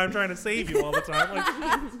fucking time trying to save you all the time. Like,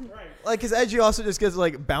 Jesus Christ. like, cause Edgy also just gets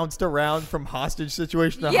like bounced around from hostage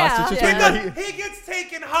situation to Yeah. hostage Yeah. situation. Like, He gets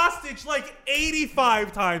taken hostage like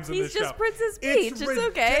 85 times in He's this just show. Princess Peach. It's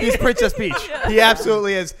okay. he's Princess Peach. He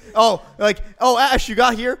absolutely is. Oh, Ash, you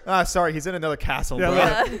got here? Sorry, he's in another castle. Yeah, bro.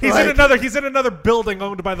 Yeah. he's in another building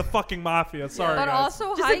owned by the fucking mafia. Sorry, But guys. also,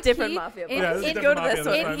 Just a high different key, mafia in, boss. Yeah, in, it's a Go different to mafia, this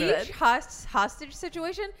that's one. right. in each hostage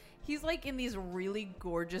situation, he's like in these really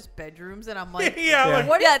gorgeous bedrooms, and I'm like, Yeah, Yeah. like,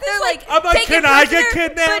 what is Yeah, this, they're like, I'm like, take can your I get prisoner,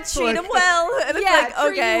 kidnapped? But treat Like- him well. And it's yeah, like,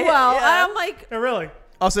 treat okay. you well. Yeah. I'm like, Yeah, really.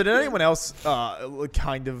 Also, did anyone else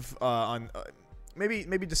kind of on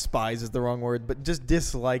maybe despise is the wrong word, but just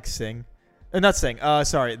dislike Sing? Not Sing.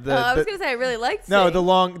 Sorry. I was gonna say I really liked. No, Sing.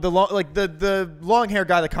 the long hair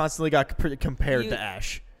guy that constantly got compared You- to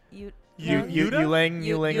Ash. You,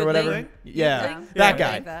 Yuling or whatever. Yuling? Yeah, Yuling? that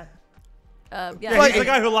Yeah. guy. yeah. Yeah, Like- he's the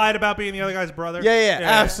guy who lied about being the other guy's brother. Yeah,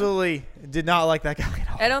 absolutely did not like that guy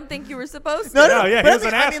at all. I don't think you were supposed to. No, No, yeah, but he was I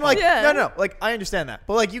mean, an I mean, like, asshole. no, like, I understand that,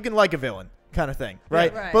 but like, you can like a villain, kind of thing,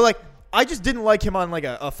 right? Right. But like, I just didn't like him on like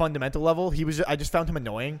a fundamental level. I just found him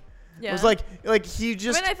annoying. Yeah. It was like he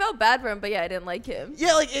just, I mean, I felt bad for him, but yeah, I didn't like him.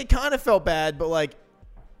 yeah, like it kind of felt bad, but like,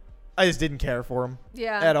 I just didn't care for him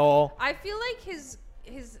yeah. at all. I feel like his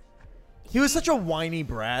He was such a whiny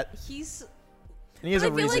brat, he's and he has But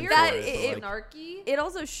a I feel reason like for that it. but, like, snarky. It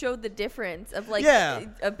also showed the difference of like Yeah.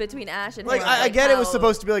 between Ash and Like him. I get it was how,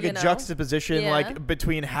 supposed to be like a you know? juxtaposition, Yeah. like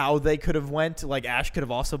between how they could have went. Like Ash could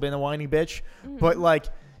have also been a whiny bitch, Mm-hmm. but like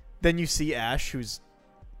then you see Ash who's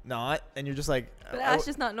not, and you're just like, But Ash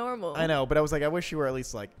is not normal. I know, but I was like, I wish you were at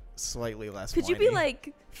least like slightly less. Could you whiny. be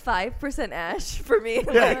like 5% Ash for me?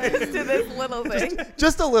 Yeah. Like, just do this little thing.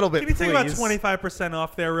 just a little bit? Can you take about please. 25%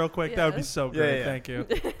 off there real quick? That would Yeah. be so Yeah, great. yeah. Thank you.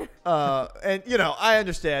 And you know, I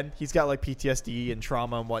understand he's got like PTSD and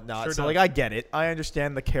trauma and whatnot. Sure so does. like, I get it. I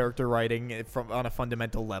understand the character writing from on a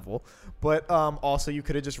fundamental level. But also, you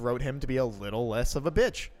could have just wrote him to be a little less of a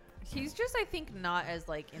bitch. He's just, I think, not as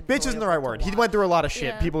like. Bitch isn't the right enjoyable to word. He watch. went through a lot of shit.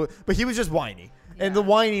 Yeah. People, but he was just whiny. And the Yeah.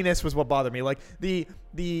 whininess was what bothered me. Like the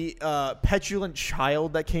petulant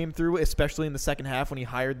child that came through, especially in the second half when he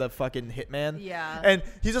hired the fucking hitman. Yeah. And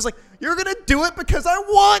he's just like, "You're gonna do it because I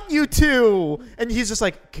want you to." And he's just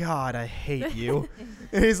like, "God, I hate you."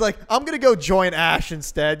 And he's like, "I'm gonna go join Ash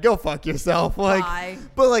instead. Go fuck yourself." Like, Bye.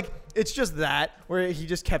 but like, it's just that where he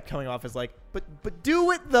just kept coming off as like, "But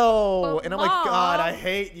do it though." But and I'm like, "God, Mom." I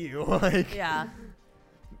hate you." Like, Yeah.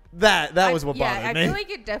 that was what yeah, bothered I me. feel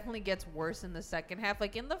like it definitely gets worse in the second half.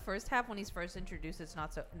 Like in the first half, when he's first introduced, it's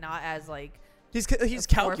not as like He's forefront.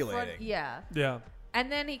 calculating. Yeah, Yeah.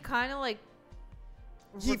 and then he kind of like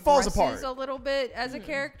He falls regresses apart. a little bit as a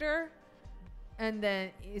character, and then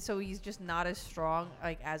so he's just not as strong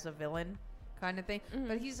like as a villain kind of thing.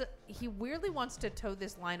 But he weirdly wants to toe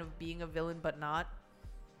this line of being a villain but not.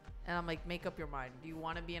 And I'm like, make up your mind. Do you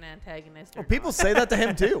want to be an antagonist? Or Well, people not? say that to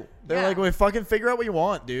him too. They're Yeah. like, "We fucking figure out what you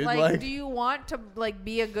want, dude." Like, do you want to like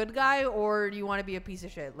be a good guy or do you want to be a piece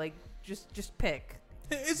of shit? Like, just pick.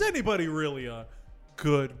 Is anybody really a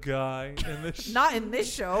good guy in this? Not in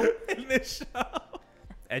this show. in this show.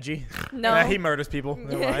 edgy. No. Yeah, he murders people.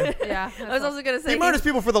 Never mind. Yeah. I was also gonna say He murders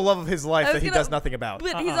people for the love of his life I that was he gonna- does nothing about.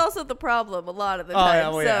 but he's also the problem a lot of the Oh, yeah,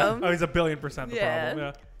 time. well, yeah. so Oh, he's a billion% the Yeah.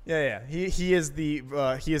 problem. Yeah. Yeah. He is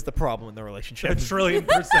the problem in the A relationship.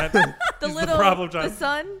 trillion%. the He's little problem the child.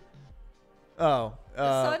 son, Oh.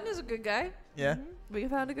 The son is a good guy. Yeah. we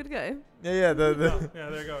found a good guy. Yeah. Oh, yeah,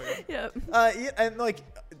 there you go. Yeah. Yeah. Yeah, and like,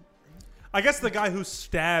 I guess the guy who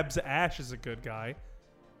stabs Ash is a good guy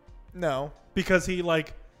no. because he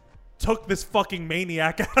like took this fucking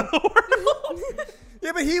maniac out of the world.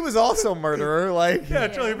 Yeah, but he was also a murderer. Like, Yeah,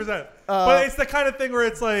 trillion%. But it's the kind of thing where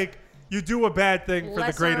it's like you do a bad thing for the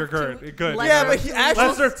Lesser greater of good. two- Good. lesser Yeah, of but two Ash evils.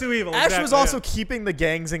 Lesser of two evils. Ash was exactly, also yeah. keeping the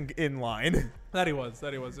gangs in line, That he was.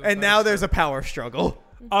 and now there's a power struggle.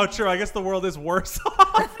 Oh, true. I guess the world is worse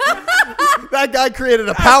off. That guy created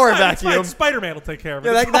a power vacuum. Spider-Man will take care of it.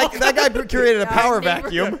 Yeah, that guy created a Yeah, power neighbor-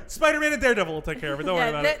 vacuum. Spider-Man and Daredevil will take care of it. Don't Yeah, worry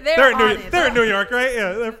about it. they're in on it. They're in New York, right?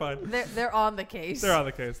 Yeah, they're fine. They're on the case. They're on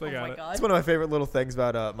the case. They Oh got my it. god. It's one of my favorite little things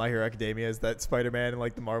about My Hero Academia is that Spider-Man and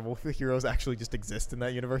like the Marvel heroes actually just exist in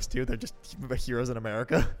that universe too. They're just heroes in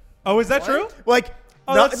America. Oh, is that What? true? Like,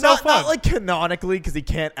 Oh, not, that's so not, fun. not like canonically because he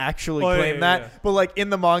can't actually Oh, yeah, claim yeah, that. yeah. But like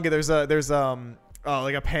in the manga, there's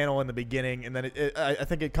like a panel in the beginning, and then I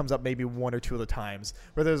think it comes up maybe one or two other times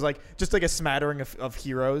where there's like just like a smattering of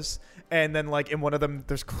heroes, and then like in one of them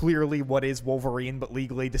there's clearly what is Wolverine but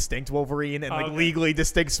legally distinct Wolverine and like Okay. legally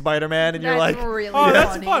distinct Spider-Man, and you're That's like, really Oh,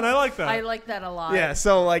 that's funny. fun. I like that. I like that a lot. yeah.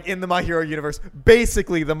 So like in the My Hero universe,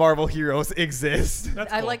 basically the Marvel heroes exist.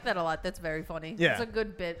 That's I cool. like that a lot. That's very funny. Yeah. It's a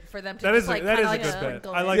good bit for them to That just is like that kinda is a like good bit.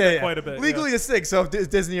 sprinkle I in. like Yeah, that yeah. quite a bit. Legally yeah. distinct. So if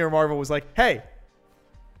Disney or Marvel was like, hey,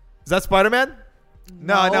 is that Spider-Man?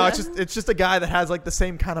 No, No. it's just a guy that has like the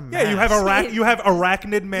same kind of mask. Yeah, you have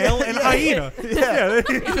arachnid male and hyena. Yeah.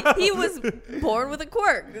 He was born with a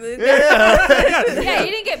quirk. Yeah,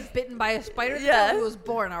 he didn't get bitten by a spider. That's Yeah. how he was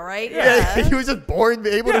born. All right. Yeah, he was just born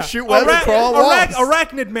able to shoot webs Ara- and crawl walls.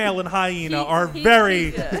 Arachnid male and hyena He- are he-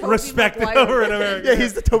 very yeah. Tobey respected Maguire. over in America. Yeah,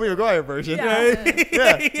 he's the Tobey Maguire version. Yeah.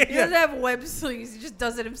 Yeah. He doesn't have web sleeves. He just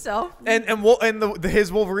does it himself. And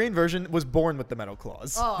his Wolverine version was born with the metal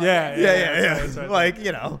claws. Oh, Yeah, yeah. that's right. Like,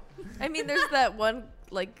 you know. I mean, there's that one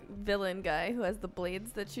like villain guy who has the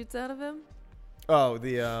blades that shoots out of him. Oh,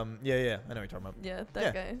 the I know what you're talking about. Yeah, that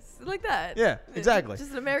Yeah. guy. Like that. Yeah, exactly.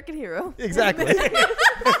 Just an American hero. Exactly.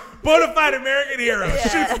 Bona fide American hero Yeah.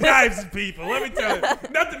 shoots knives at people. Let me tell you,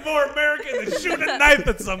 nothing more American than shooting a knife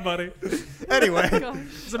at somebody. Anyway,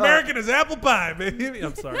 As American as apple pie, baby.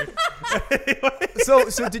 I'm sorry.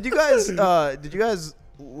 so did you guys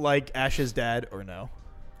like Ash's dad or no?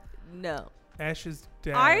 No. Ash's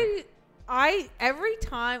dad. I every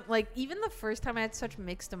time, like even the first time, I had such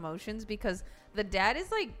mixed emotions because the dad is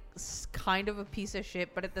like kind of a piece of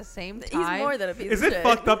shit, but at the same time, He's more than a piece Is of it shit.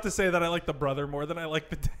 fucked up to say that I like the brother more than I like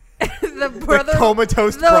the dad? the brother, The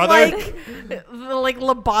comatose the brother. the like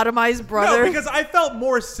lobotomized brother. No, because I felt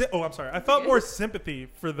more. I felt more sympathy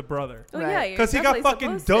for the brother Oh, Right. yeah, you're because he got definitely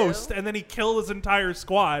fucking supposed to. dosed and then he killed his entire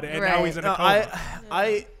squad and now Right. he's in a No,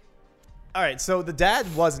 coma. all right. So the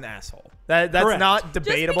dad was an asshole. That's Correct. not Just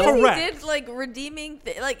debatable. because Correct. he did like redeeming,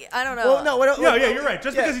 like I don't know. Well, no, Yeah, you're right.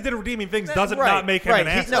 Just because he did redeeming things doesn't Right, not make him right.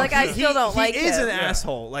 an He- asshole. no, Like, I still don't like He is him. an Yeah.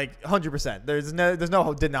 asshole, like 100%. There's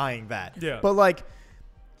no denying that. Yeah. But like,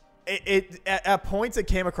 At points it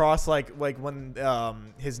came across like when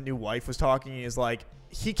his new wife was talking, is like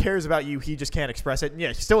he cares about you, he just can't express it. And yeah,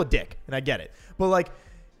 he's still a dick, and I get it, but like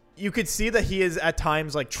you could see that he is at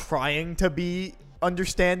times like trying to be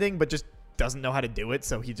understanding, but just doesn't know how to do it,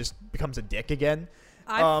 so he just becomes a dick again.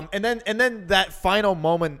 And then that final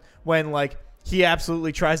moment when like he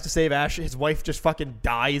absolutely tries to save Ash, his wife just fucking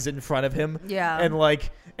dies in front of him. Yeah.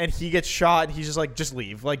 And he gets shot, and he's just like, just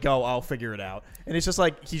leave. Like, go, I'll figure it out. And it's just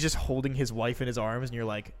like, he's just holding his wife in his arms, and you're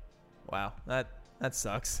like, wow, that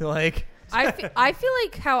sucks. Like, I feel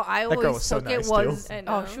like how I That girl always was so took nice, it was, too. I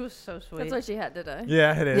know. oh, she was so sweet. That's why she had to die.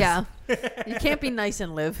 yeah, it is. Yeah. You can't be nice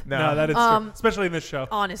and live. No, that is true. Especially in this show.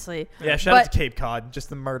 Honestly. Yeah, shout out But- to Cape Cod, just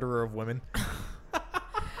the murderer of women.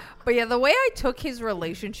 But yeah, the way I took his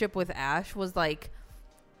relationship with Ash was like,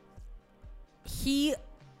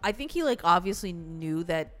 I think he like obviously knew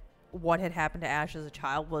that what had happened to Ash as a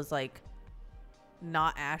child was like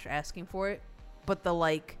not Ash asking for it, but the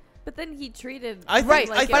like, But then he treated I think, Right,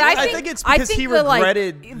 I, but I think think- it's I because think he the, like,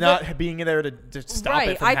 regretted the- not being there to stop right.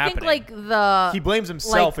 it from I happening. think like the he blames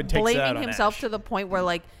himself like and takes it out blaming on himself Ash. to the point where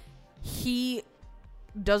like he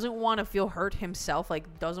doesn't want to feel hurt himself,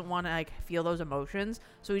 like doesn't want to like feel those emotions,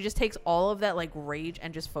 so he just takes all of that like rage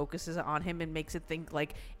and just focuses on him and makes it think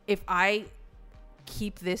like, if I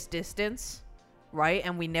keep this distance, right,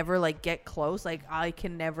 and we never like get close, like I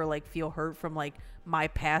can never like feel hurt from like my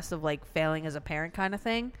past of like failing as a parent kind of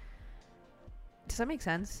thing. Does that make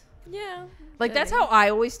sense? Yeah. Like that's how I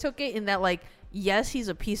always took it, in that like, yes, he's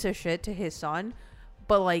a piece of shit to his son,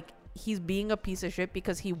 but like he's being a piece of shit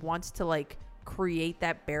because he wants to like create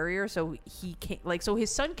that barrier so he can't like, so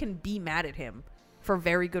his son can be mad at him for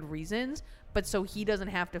very good reasons, but so he doesn't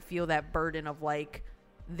have to feel that burden of like,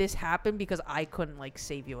 this happened because I couldn't like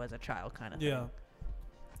save you as a child kind of thing. Yeah.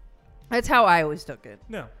 That's how I always took it.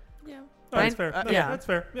 No. Yeah. Oh, that's Fine. fair. No, yeah. that's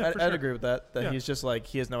fair. Yeah, for I'd sure. agree with that. That Yeah. he's just like,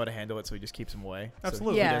 he doesn't know how to handle it, so he just keeps him away.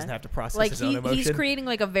 Absolutely. So Yeah. he doesn't have to process Like his own emotion. he's creating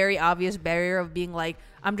like a very obvious barrier of being like,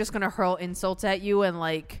 I'm just gonna hurl insults at you and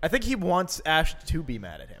like, I think he wants Ash to be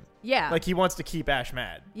mad at him. yeah, Like he wants to keep Ash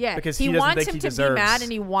mad. yeah, because he he doesn't wants think him he to deserves. be mad,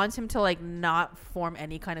 and he wants him to like not form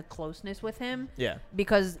any kind of closeness with him, Yeah.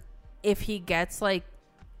 because if he gets like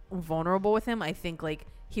vulnerable with him, I think like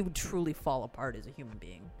he would truly fall apart as a human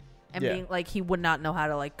being, and Yeah. being like, he would not know how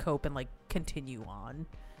to like cope and like continue on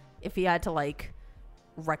if he had to like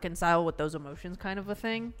reconcile with those emotions, kind of a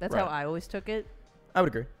thing. That's how Right. I always took it. I would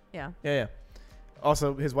agree. Yeah. Yeah.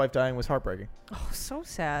 Also, his wife dying was heartbreaking. Oh, so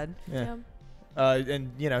sad. Yeah.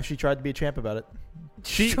 And you know, she tried to be a champ about it.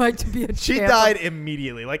 She tried to be a She champ. died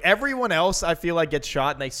immediately. Like everyone else, I feel like gets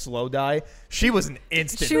shot and they slow die. She was an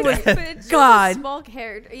instant. She was- death. But it's God. small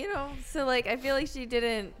haired, you know. So like, I feel like she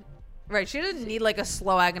didn't. Right, she didn't need like a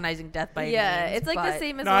slow, agonizing death by any Yeah, means, it's like but- the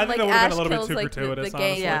same as No, I when think like that would've been Ash a little bit kills too like gratuitous, the gang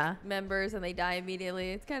honestly. Yeah. members and they die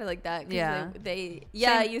immediately. It's kind of like that. 'Cause Yeah. they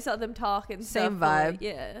Same- you saw them talk and same stuff, but, like, vibe.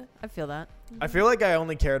 yeah. I feel that. I feel like I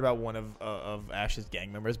only cared about one of Ash's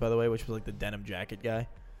gang members, by the way, which was like the denim jacket guy,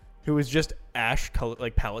 who was just Ash color,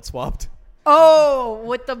 like palette swapped. Oh,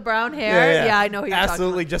 with the brown hair? Yeah, yeah. I know who you're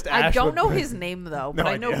Absolutely talking just about. I Ash don't with- know his name though, but No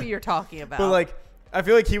I know idea. who you're talking about. But like, I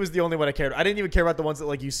feel like he was the only one I cared. I didn't even care about the ones that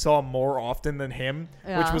like you saw more often than him, which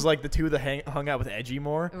Yeah. was like the two that hung out with Edgy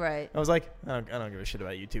more. right. I was like, I don't give a shit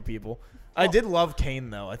about you two people. I did love Kane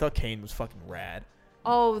though. I thought Kane was fucking rad.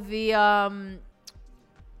 Oh, the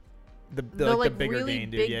The like bigger really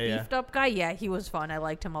Kane dude. big Yeah, yeah. beefed up guy. Yeah, he was fun. I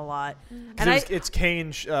liked him a lot. 'Cause And it's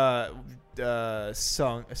Kane, Sung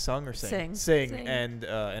or Sing, Sing. and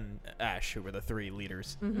Ash, who were the three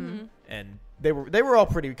leaders, Mm-hmm. and they were all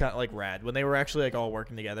pretty kind of like rad when they were actually like all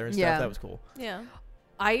working together and stuff. Yeah. That was cool. Yeah.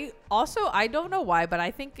 I don't know why, but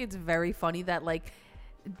I think it's very funny that like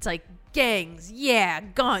it's like gangs, yeah,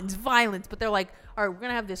 guns, violence, but they're like, all right, we're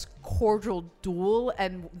gonna have this cordial duel,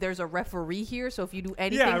 and there's a referee here, so if you do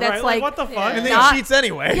anything Yeah, that's right. like, What the fuck? Yeah. And then Not- he cheats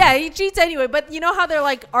anyway. yeah, he cheats anyway. But you know how they're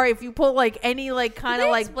like, all right, if you pull like any like kind Did of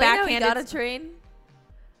they like explain how he got a backhanded. train?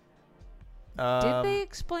 Did they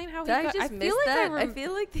explain how Did he I got? just I feel miss like that? I rem-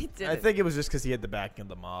 feel like they did. I think it was just because he had the backing of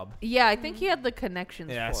the mob. yeah, I think he had the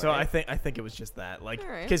connections. Yeah, for so it. I think it was just that, like,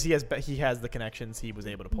 Alright. because he has the connections, he was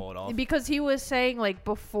able to pull it off. Because he was saying like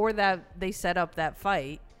before that they set up that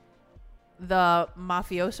fight, the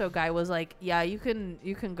mafioso guy was like, "Yeah, you can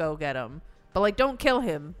go get him," but like don't kill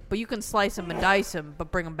him, but you can slice him and dice him,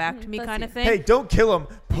 but bring him back to me Bless kind you. of thing. Hey, don't kill him.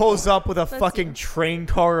 Pulls up with a Bless fucking you. train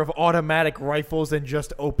car of automatic rifles and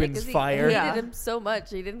just opens Because he fire. hated Yeah. him so much,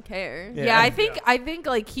 he didn't care. Yeah. Yeah, I think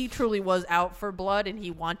like he truly was out for blood and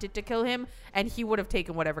he wanted to kill him, and he would have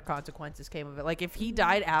taken whatever consequences came of it. Like if he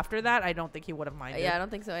died after that, I don't think he would have minded. Yeah, I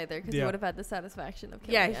don't think so either, because he Yeah. would have had the satisfaction of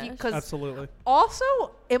Yeah, killing Ash. because Absolutely. also,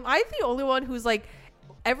 am I the only one who's like,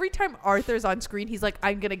 every time Arthur's on screen, he's like,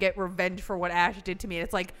 I'm gonna get revenge for what Ash did to me, and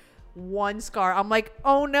it's like one scar. I'm like,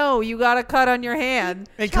 oh no, you got a cut on your hand.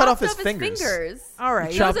 And he cut off Chopped his fingers. All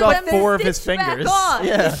right, He chopped Those are off them 4 of his stitched back fingers. on.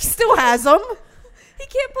 Yeah. he still has them. He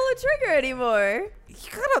can't pull a trigger anymore. He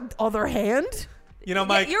got an other hand. You know, Yeah,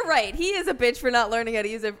 Mike. you're right. He is a bitch for not learning how to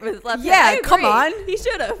use it with his left Yeah, hand. I come agree. on. He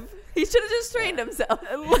should have. He should have just trained himself.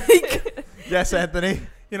 Like, Yes, Anthony.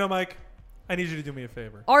 You know, Mike. I need you to do me a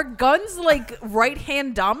favor. are guns like right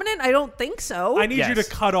hand dominant? I don't think so. I need you to Yes.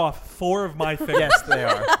 cut off 4 of my fingers Yes, they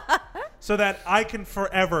are. so that I can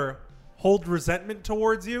forever hold resentment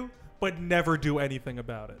towards you, but never do anything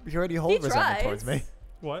about it. You already hold He resentment tries. towards me.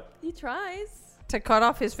 What? He tries. to cut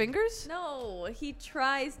off his fingers? No, he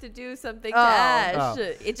tries to do something Oh. to Ash. Oh.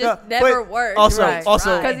 It just No, never but works. also- He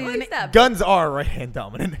also- tries. 'Cause he's He's that Guns are right-hand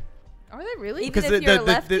dominant. Are they really? Even if you're a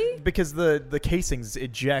lefty? because the casings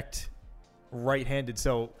eject right-handed.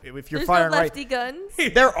 So if you're There's firing no right, lefty guns.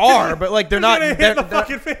 there are, but like they're You're not. gonna They're, hit the they're-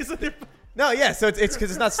 fucking face with your. no, yeah. So it's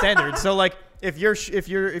because it's not standard. So like if you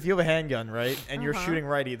have a handgun, right, and you're Uh-huh. shooting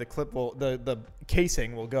righty, the clip will the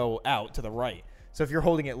casing will go out to the right. So if you're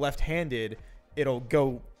holding it left-handed, it'll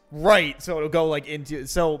go right. So it'll go like into.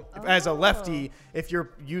 So as a lefty, if you're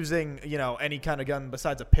using any kind of gun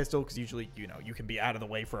besides a pistol, because usually you can be out of the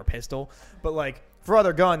way for a pistol, but like for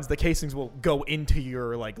other guns, the casings will go into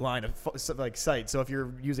your like line of like sight. So if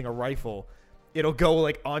you're using a rifle, it'll go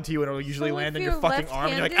like onto you and it'll usually So land if on your you're fucking arm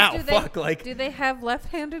and you're like, left-handed, ow, do fuck. Like Do they have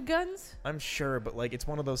left-handed guns? I'm sure, but like it's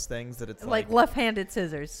one of those things that it's Like left-handed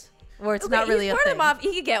scissors, or it's Okay, not really he's a part thing. of mob.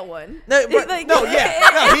 He could get one. No, but, Like- no, yeah,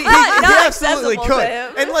 no, he not absolutely accessible could, to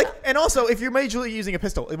him. and like, and also, if you're majorly using a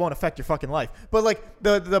pistol, it won't affect your fucking life. But like,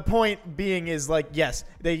 the point being is like, yes,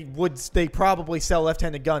 they probably sell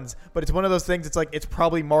left-handed guns, but it's one of those things. It's like it's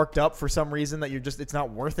probably marked up for some reason that it's not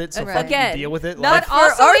worth it. So Right. fucking Again, deal with it. not Like, for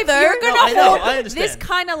Also, if Arthur. you're No, I gonna know, hold I this understand.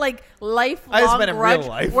 kind of like I lifelong just meant in real grudge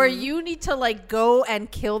life. where you need to like go and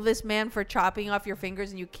kill this man for chopping off your fingers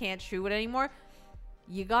and you can't shoot it anymore,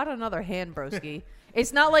 you got another hand, broski.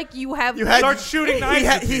 It's not like you have. You had- Start shooting knives. he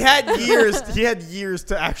had, at he people. had years. He had years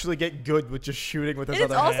to actually get good with just shooting with his And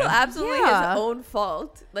it's other also hand. absolutely Yeah. his own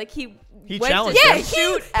fault. Like he He went challenged to him. Yeah,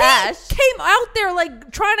 shoot he Ash. came out there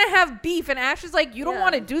like trying to have beef, and Ash is like, "You don't Yeah.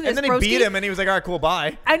 want to do this." And then he broski." beat him, and he was like, "All right, cool,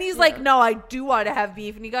 bye." And he's like, Yeah. "No, I do want to have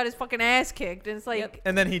beef," and he got his fucking ass kicked. And it's like, Yep.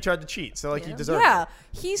 And then he tried to cheat, so like he Yeah. deserved yeah, it.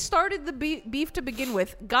 he started the beef to begin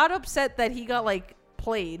with. Got upset that he got like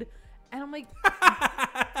played, and I'm like,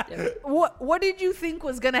 what did you think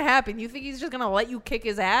was gonna happen? You think he's just gonna let you kick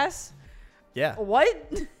his ass? Yeah,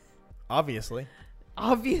 What? obviously.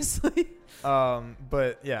 Obviously.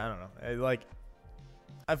 But yeah, I don't know.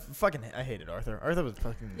 I hated Arthur. Arthur was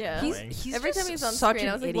fucking Yeah. annoying. He's Every just time he's on such screen,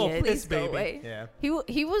 an I was like, idiot. "Well, please This go baby. away." Yeah.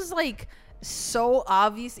 He was like so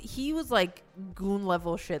obvious. He was like goon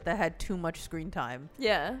level shit that had too much screen time.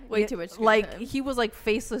 Yeah, way Yeah, too much. Screen Like time. he was like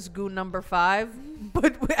faceless goon number 5,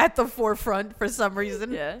 but at the forefront for some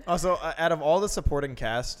reason. Yeah. Also, out of all the supporting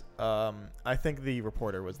cast, I think the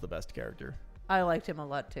reporter was the best character. I liked him a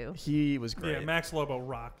lot too. He was great. Yeah, Max Lobo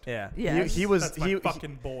rocked. Yeah. Yes. He was That's my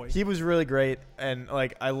fucking boy. He was really great, and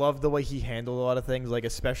like I loved the way he handled a lot of things, like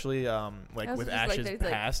especially I like also with just liked Ash's that he's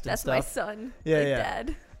like, past and That's my stuff. son. Yeah, like, yeah.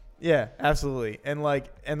 Dad. Yeah, absolutely. And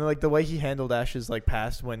like the way he handled Ash's like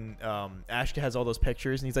past when Ash has all those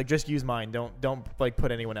pictures and he's like, just use mine. Don't like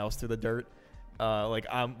put anyone else through the dirt. Like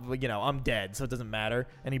I'm dead, so it doesn't matter.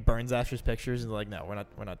 And he burns Ash's pictures and like, no,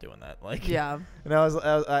 we're not doing that. Like Yeah. And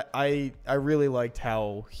I really liked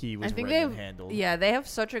how he was I think written and they handled. Yeah, they have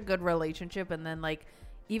such a good relationship, and then like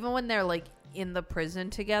even when they're like in the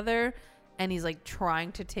prison together and he's like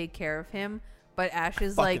trying to take care of him, but Ash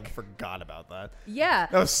is Fucking like, forgot about that. yeah.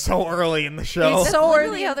 That was so early in the show. It's That's so literally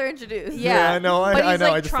early. how they're introduced. Yeah, I know, But I he's know,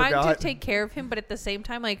 like I just trying forgot. to take care of him, but at the same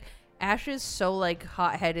time, like Ash is so like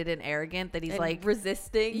hot-headed and arrogant that he's And like,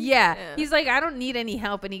 resisting. yeah, he's like, I don't need any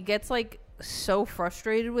help, and he gets like so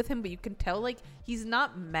frustrated with him, but you can tell like he's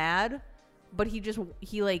not mad, but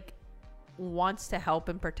he like wants to help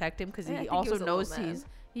and protect him because Yeah, I he think he also was a little knows mad.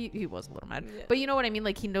 he was a little mad, Yeah. but you know what I mean,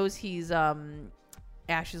 like he knows he's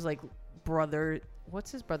Ash's like brother.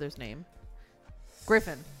 What's his brother's name?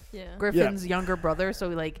 Griffin. Yeah. Griffin's younger brother, so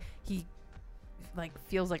like he like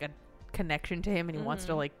feels like a connection to him, and he wants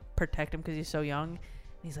to Mhm. like protect him because he's so young. And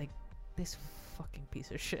he's like, this fucking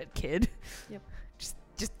piece of shit kid. Yep.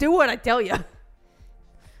 Just do what I tell you.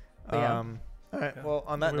 Yeah. All right. Yeah. Well,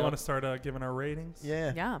 on that we note, want to start giving our ratings.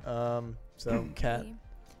 yeah. Yeah. So, Kat.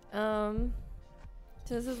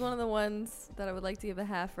 So this is one of the ones that I would like to give a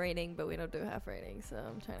half rating, but we don't do half ratings, so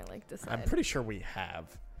I'm trying to like decide. I'm pretty sure we have.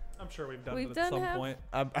 I'm sure we've done We've it at done some half? point.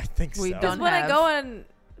 I think We've so. done Because when I have. go on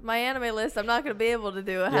my anime list, I'm not going to be able to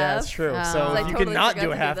do a half. Yeah, that's true. Oh. So I if you totally could not forgot do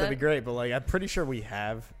to a do half, that'd be that. great. But like, I'm pretty sure we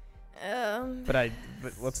have. But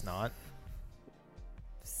let's not.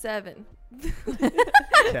 7.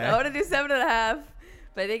 Okay. I want to do 7.5,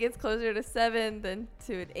 but I think it's closer to 7 than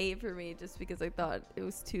to an 8 for me, just because I thought it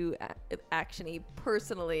was too actiony.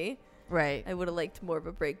 Personally, Right. I would have liked more of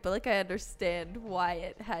a break, but like I understand why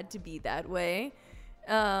it had to be that way.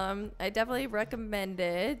 I definitely recommend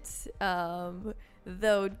it,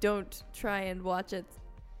 though don't try and watch it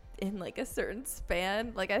in like a certain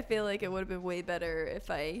span. Like I feel like it would have been way better if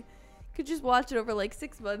I could just watch it over like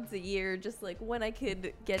 6 months a year, just like when I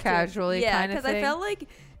could get Casually to, yeah, kinda because I thing. felt like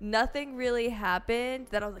nothing really happened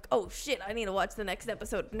that I was like, oh shit, I need to watch the next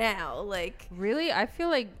episode now. Like Really, I feel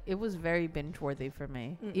like it was very binge worthy for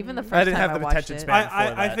me. Even the Mm-mm. first I didn't time have the watched attention it. span. for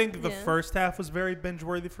I that. think the Yeah. first half was very binge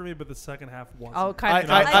worthy for me, but the second half wasn't. Oh, kind of.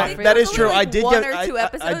 I think that there's is true. only, I like, did one get- or two I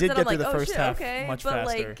episodes did that get I'm through like, the oh, first shit, half okay, much but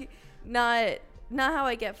faster. like not how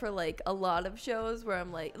I get for like a lot of shows where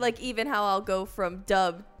I'm like even how I'll go from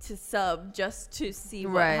dub to sub just to see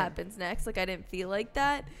what Right. happens next. Like I didn't feel like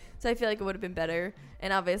that, so I feel like it would have been better.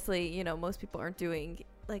 And obviously, you know, most people aren't doing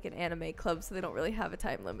like an anime club, so they don't really have a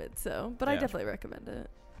time limit. So, but I Yeah. definitely recommend it.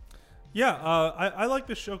 Yeah, I like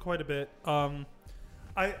this show quite a bit.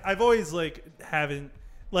 I've always like haven't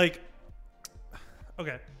like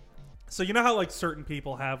okay, so you know how like certain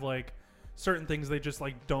people have like certain things they just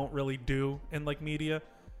like don't really do in like media,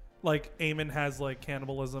 like Eamon has like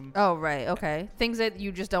cannibalism. Oh, right. Okay. Things that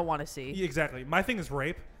you just don't want to see. Yeah, exactly. My thing is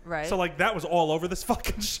rape. Right. So like that was all over this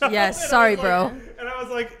fucking show. Yes, And I sorry, was like- bro. And I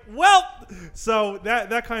was like, well, so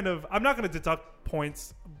that kind of I'm not going to deduct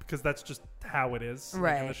points because that's just how it is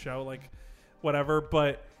like, in the Right. show, like whatever.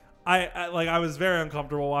 But I was very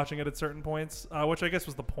uncomfortable watching it at certain points, which I guess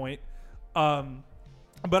was the point.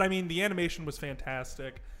 But I mean, the animation was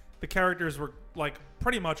fantastic. The characters were like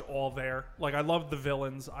pretty much all there. Like I loved the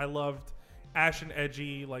villains. I loved Ash and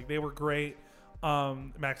Edgy. Like they were great.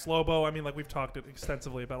 Max Lobo. I mean, like we've talked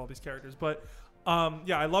extensively about all these characters, but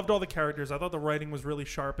yeah, I loved all the characters. I thought the writing was really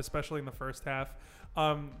sharp, especially in the first half.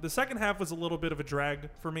 The second half was a little bit of a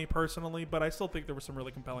drag for me personally, but I still think there were some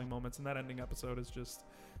really compelling moments, and that ending episode is just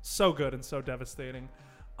so good and so devastating.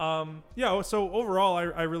 Yeah, so overall,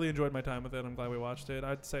 I really enjoyed my time with it. I'm glad we watched it.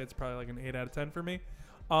 I'd say it's probably like an 8 out of 10 for me.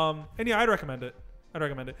 And yeah, I'd recommend it. And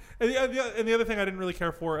the other thing I didn't really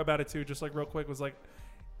care for about it too, just like real quick, was like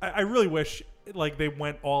I really wish like they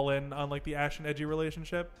went all in on like the Ash and Edgy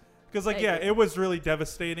relationship, because like I yeah, agree. it was really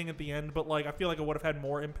devastating at the end, but like I feel like it would have had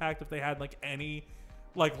more impact if they had like any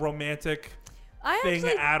like romantic I thing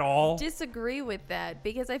actually at all. disagree with that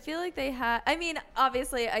because I feel like they had. I mean,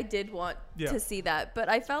 obviously, I did want Yeah. to see that, but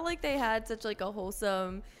I felt like they had such like a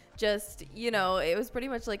wholesome. Just it was pretty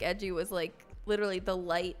much like Edgy was like literally the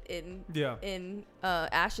light in Yeah.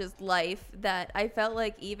 Ash's life, that I felt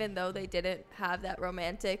like even though they didn't have that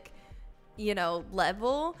romantic,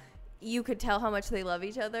 level, you could tell how much they love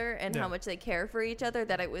each other and Yeah. how much they care for each other,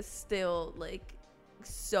 that it was still like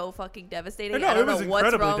so fucking devastating. No, I it don't know was what's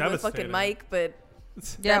incredibly wrong with devastating. fucking Mike, but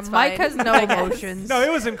Yeah, That's Mike fine. has no I guess. emotions. No,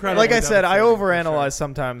 it was incredible. Like I said, I devastating, for overanalyze sure.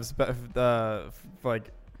 sometimes, but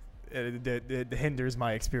it hinders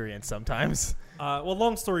my experience sometimes. Well,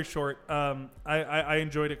 long story short, I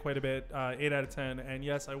enjoyed it quite a bit. 8 out of 10, and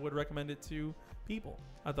yes, I would recommend it to people.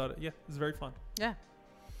 I thought it was very fun. Yeah.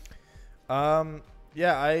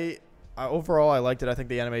 Yeah, I overall I liked it. I think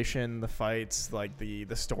the animation, the fights, like the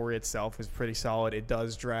story itself was pretty solid. It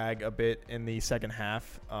does drag a bit in the second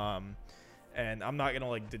half. And I'm not gonna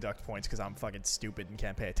like deduct points because I'm fucking stupid and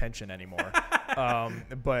can't pay attention anymore.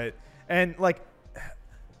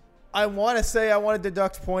 I want to say I want to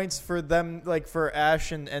deduct points for them, like for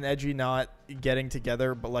Ash and Edgy not getting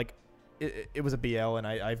together, but like it was a BL, and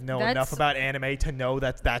I've known That's- enough about anime to know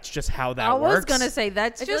that that's just how that I works. was gonna say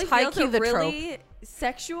that's I feel just like high they're key the really trope.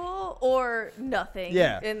 sexual or nothing.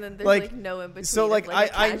 Yeah. And then there's Like, like no in between. So like of,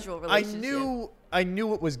 like, a casual I relationship.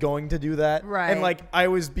 knew it was going to do that, Right. And like I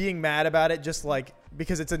was being mad about it just like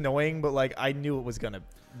because it's annoying, but like I knew it was gonna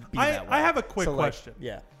be that way. I have a quick So, like, question.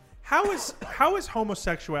 yeah, How is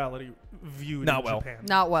homosexuality viewed Not in well. Japan?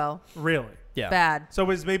 Not well. Really? yeah. Bad. So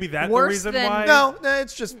is maybe that Worse the reason than- why? No,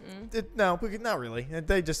 it's just not really.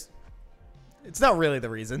 They just it's not really the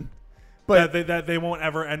reason. But that they won't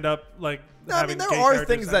ever end up like. no, I having mean, there gay are characters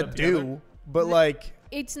things end that up together. do, but like,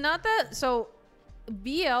 It's not that. So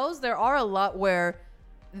BLs, there are a lot where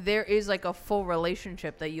there is like a full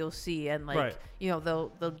relationship that you'll see, and like Right.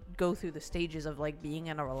 they'll go through the stages of like being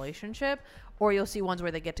in a relationship, or you'll see ones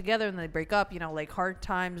where they get together and they break up, like hard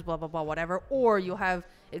times, blah blah blah, whatever. Or you'll have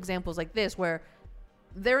examples like this where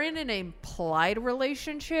they're in an implied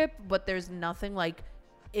relationship, but there's nothing like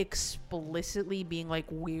explicitly being like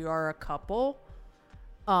we are a couple.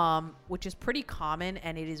 Which is pretty common,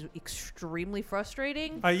 and it is extremely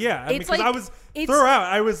frustrating. Yeah, It's because like- I was it's- throughout.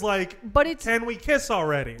 I was like, But it's "Can we kiss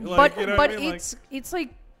already?" Like, but you know but what I mean? it's like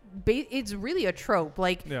it's really a trope.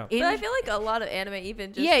 Like Yeah. But I feel like a lot of anime,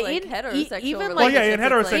 even just Yeah, like in- heterosexual even, Well, like- yeah, in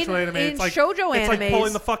relationships, it's heterosexual like- anime, in it's like shoujo it's like animes-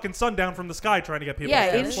 pulling the fucking sun down from the sky trying to get people.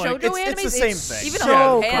 yeah, to in kiss. shoujo Like, it's animes, the same thing. even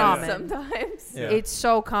so on Japan common. sometimes. Yeah. It's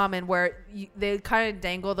so common where they kind of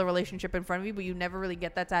dangle the relationship in front of you, but you never really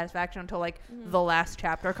get that satisfaction until like the last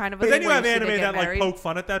chapter, kind of. but a then thing you where have see they anime get that like married. poke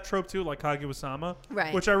fun at that trope too, like Kaguya-sama,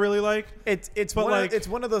 Right. which I really like. it's But, one like- it's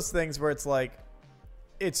one of those things where it's like,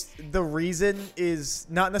 it's the reason is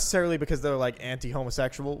not necessarily because they're like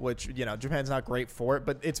anti-homosexual, which Japan's not great for it,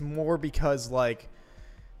 but it's more because like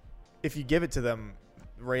if you give it to them,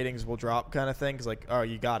 ratings will drop, kind of thing. Because like, oh,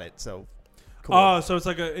 you got it, so cool. Oh, so it's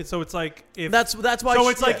like if that's why. so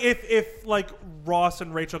it's like if like Ross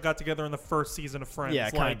and Rachel got together in the first season of Friends.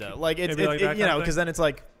 yeah, kind of like it's maybe like that kind of because thing? then it's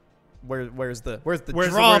like. Where's the Where's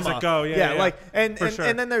drama? it go? Yeah, like and For and, sure.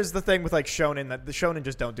 and then there's the thing with like shonen, that the shonen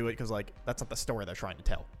just don't do it because like that's not the story they're trying to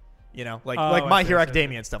tell, like Oh, like I My see, Hero I see.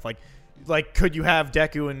 Academia and stuff. Like could you have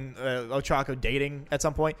Deku and Ochako dating at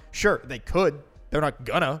some point? Sure, they could. They're not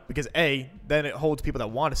gonna, because then it holds people that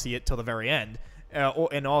want to see it till the very end,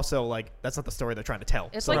 and also like that's not the story they're trying to tell.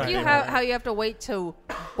 It's So, like Right, you right, have right. how you have to wait till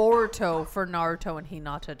Boruto for Naruto and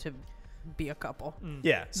Hinata to be a couple.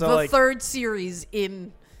 yeah, so the like third series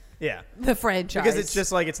in yeah. the franchise. Because it's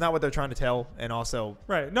just like it's not what they're trying to tell, and also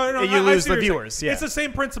Right. No. You I lose see the what you're saying. viewers, yeah. It's the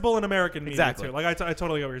same principle in American media Exactly. too. Like I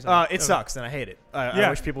totally get what you're saying. it Okay. sucks and I hate it. I Yeah.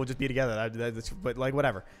 wish people would just be together. But like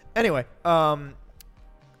whatever. Anyway,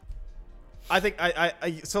 I think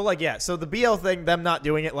so the BL thing, them not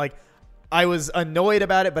doing it, like I was annoyed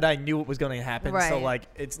about it, but I knew it was going to happen. So Right. like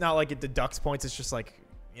it's not like it deducts points. It's just like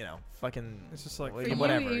fucking. It's just like for you,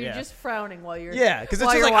 whatever. you're Yeah. just frowning while you're Yeah, because it's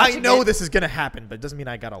while just you're like I watching know it. this is gonna happen, but it doesn't mean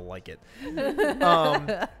I gotta like it.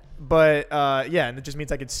 But yeah, and it just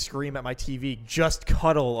means I could scream at my TV, just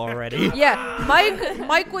cuddle already. Yeah,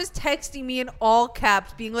 Mike was texting me in all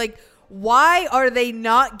caps, being like, "Why are they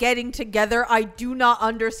not getting together? I do not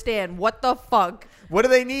understand. What the fuck?" What do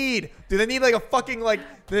they need? Do they need like a fucking like?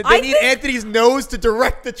 They I need think- Anthony's nose to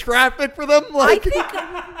direct the traffic for them? Like,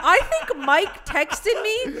 I think Mike texted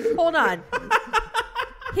me. Hold on.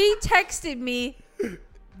 He texted me,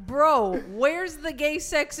 "Bro, where's the gay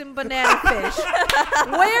sex in Banana Fish?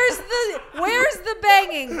 Where's the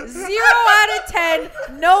banging? 0 out of 10.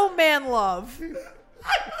 No man love."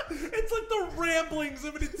 it's like the ramblings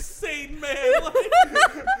of an insane man. Like,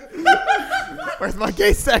 where's my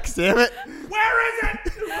gay sex? Damn it! where is it?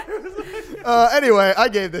 Anyway, I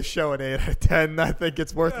gave this show an 8 out of 10. I think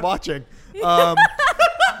it's worth watching.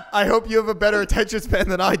 I hope you have a better attention span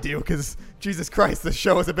than I do, because Jesus Christ, this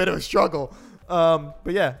show is a bit of a struggle. But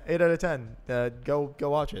yeah, 8 out of 10. Go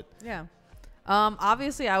watch it. Yeah.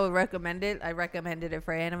 Obviously, I would recommend it. I recommended it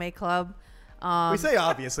for Anime Club. We say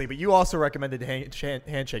obviously, but you also recommended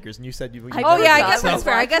Handshakers, and you said you. Oh, yeah, I guess so. that's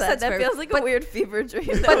fair. I guess that. that's That fair. feels like But- a weird fever dream.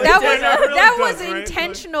 But that was that really that does, was right?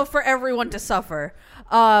 intentional for everyone to suffer.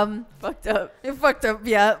 fucked up. It fucked up,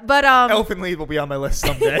 yeah. But Elfin Lied will be on my list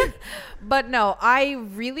someday. But no, I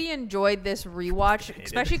really enjoyed this rewatch,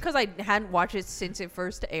 especially because I hadn't watched it since it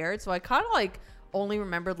first aired. So I kind of like only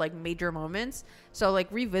remembered like major moments. So like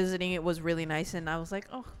revisiting it was really nice, and I was like,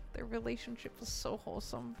 oh, their relationship was so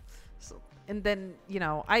wholesome. So, and then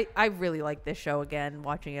I really like this show again,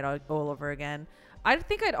 watching it all over again. I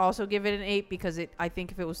think I'd also give it an 8 because I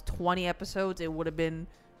think if it was 20 episodes, it would have been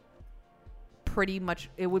pretty much.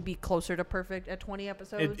 It would be closer to perfect at 20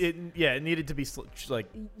 episodes. it needed to be like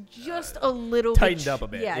Just a little tightened bit, up a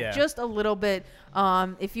bit, yeah. just a little bit.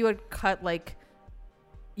 If you had cut like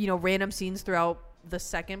random scenes throughout the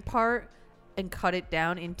second part and cut it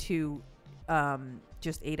down into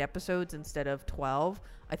just 8 episodes instead of 12,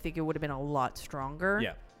 I think it would have been a lot stronger.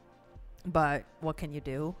 yeah. But what can you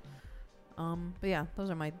do? But yeah, those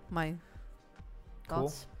are my Cool.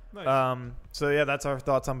 thoughts. Nice. So yeah, that's our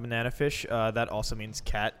thoughts on Banana Fish. That also means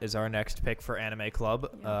Kat is our next pick for Anime Club.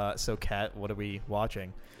 So Kat, what are we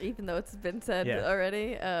watching? Even though it's been said Yeah.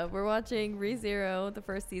 already, we're watching ReZero, the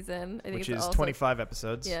first season. I think Which it's is also, 25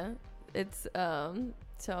 episodes. Yeah, It's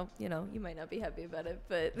so you might not be happy about it,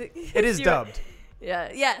 but It is dubbed.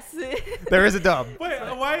 Yeah. Yes. There is a dub. Wait,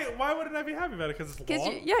 why wouldn't I be happy about it? Because it's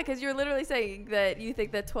long? Because you're literally saying that you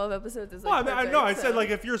think that 12 episodes is like Well, I perfect, know. I so. said like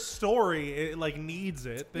if your story needs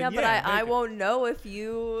it, then But I make it. won't know if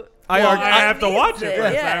you. I have to needs watch it.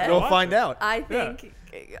 first. I have to We'll watch find it. out. I think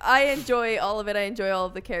I enjoy all of it. I enjoy all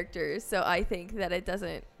of the characters, so I think that it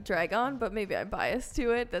doesn't drag on. But maybe I'm biased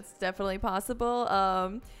to it. That's definitely possible.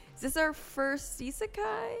 Is this our first isekai?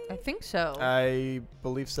 I think so. I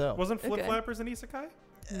believe so. Wasn't Flip Okay. Flappers an isekai?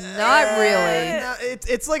 Not really. No,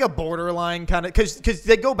 it's like a borderline kind of because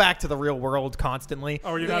they go back to the real world constantly.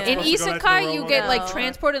 Oh, you're not Yeah. In supposed to go back to the isekai, real you world? get like No.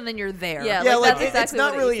 transport and then you're there. Yeah, Yeah, like, like that's it's exactly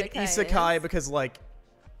not what really an isekai isekai is. because like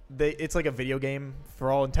it's like a video game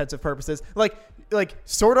for all intensive purposes. Like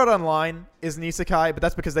Sword Art Online is an isekai, but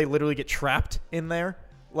that's because they literally get trapped in there.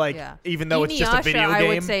 Like Yeah. even though it's just a Inuyasha, video I game.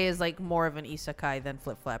 would say is like more of an isekai than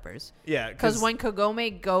Flip Flappers. Yeah, Because when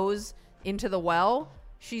Kagome goes into the well,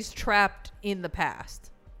 she's trapped in the past.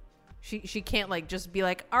 She can't like just be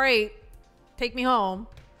like, all right, take me home.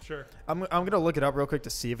 Sure. I'm gonna look it up real quick to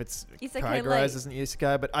see if it's Isekai categorized light. as an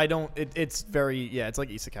isekai, but I don't. It's very it's like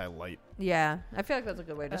isekai light. Yeah, I feel like that's a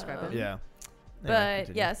good way to describe it. Yeah. But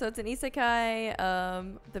continue. yeah, so it's an isekai.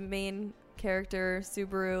 The main character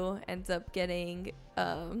Subaru ends up getting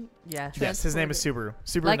Yeah, Yes, his name is Subaru.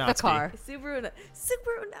 Subaru like the Natsuki. car. Subaru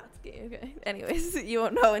Natsuki. Okay. Anyways, you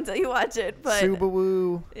won't know until you watch it. But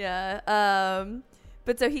Subaru. yeah.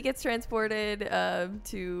 But so he gets transported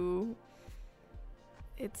to.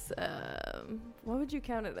 It's what would you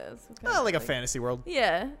count it as? What kind of, Like a fantasy world.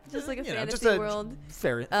 Yeah, just like a You know, fantasy just a world.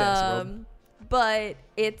 fantasy world. But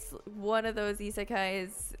it's one of those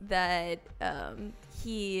isekais that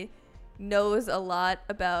he knows a lot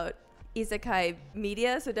about isekai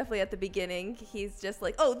media. So definitely at the beginning, he's just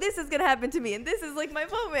like, "Oh, this is gonna happen to me, and this is like my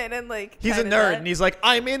moment," and like He's a kinda nerd, that. and he's like,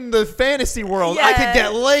 "I'm in the fantasy world. I could Yeah.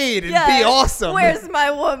 get laid and Yeah, be awesome." Where's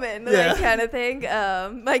my woman? Yeah. That kind of thing.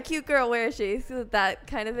 My cute girl, where is she? So that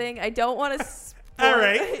kind of thing. I don't want to. All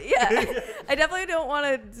right. Yeah, I definitely don't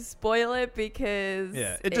want to spoil it because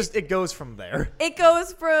it goes from there. it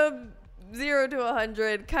goes from 0 to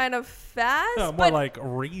 100 kind of fast. No, more but like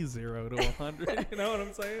 0 to 100. You know what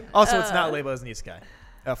I'm saying? Also, it's not labeled as an isekai.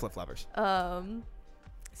 Flip Flappers.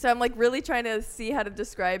 so I'm like really trying to see how to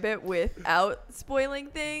describe it without spoiling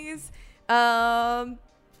things.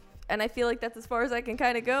 And I feel like that's as far as I can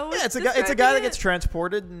kind of go. Yeah, with it's a guy that describing gets it.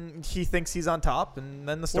 transported, and he thinks he's on top, and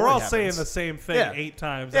then the story We're all happens. saying the same thing Yeah. 8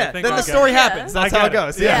 times. Yeah, I think then I the get story it. Yeah. happens. I That's how get it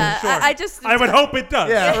goes. it. Yeah. Yeah, sure. I just I would hope it does,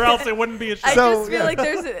 Yeah. or else it wouldn't be a show. I So, just feel yeah. like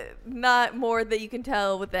there's not more that you can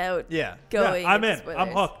tell without Yeah. going. I'm into in. spoilers. I'm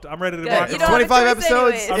hooked. I'm ready to Good. rock You and don't roll. have a 25 choice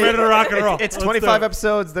episodes. anyways. I'm ready to rock and roll. It's Let's 25 do it.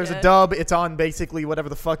 episodes. There's Yeah. a dub. It's on basically whatever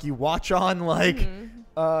the fuck you watch on. Like,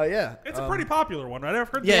 yeah. It's a pretty popular one, right? I've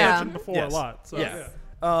heard yeah. you Yeah. mentioned before Yes. a lot. So, Yeah. yeah.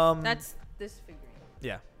 That's this figurine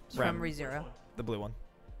Yeah. from Rem, ReZero. the blue one.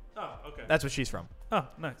 Oh, okay. That's what she's from. Oh,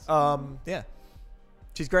 nice. Yeah.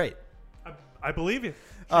 She's great. I believe you.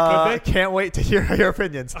 She could be. Can't wait to hear your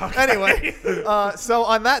opinions. Okay. Anyway, so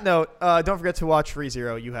on that note, don't forget to watch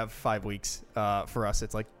ReZero. You have 5 weeks. For us,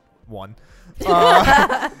 it's like 1.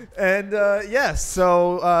 And yeah,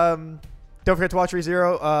 so don't forget to watch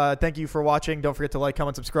ReZero. Thank you for watching. Don't forget to like,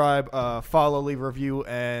 comment, subscribe, follow, leave a review,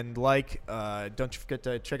 and like. Don't forget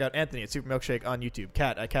to check out Anthony at Super Milkshake on YouTube,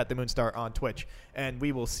 Kat at Kat the Moonstar on Twitch, and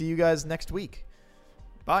we will see you guys next week.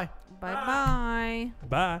 Bye. Bye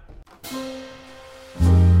bye. Bye.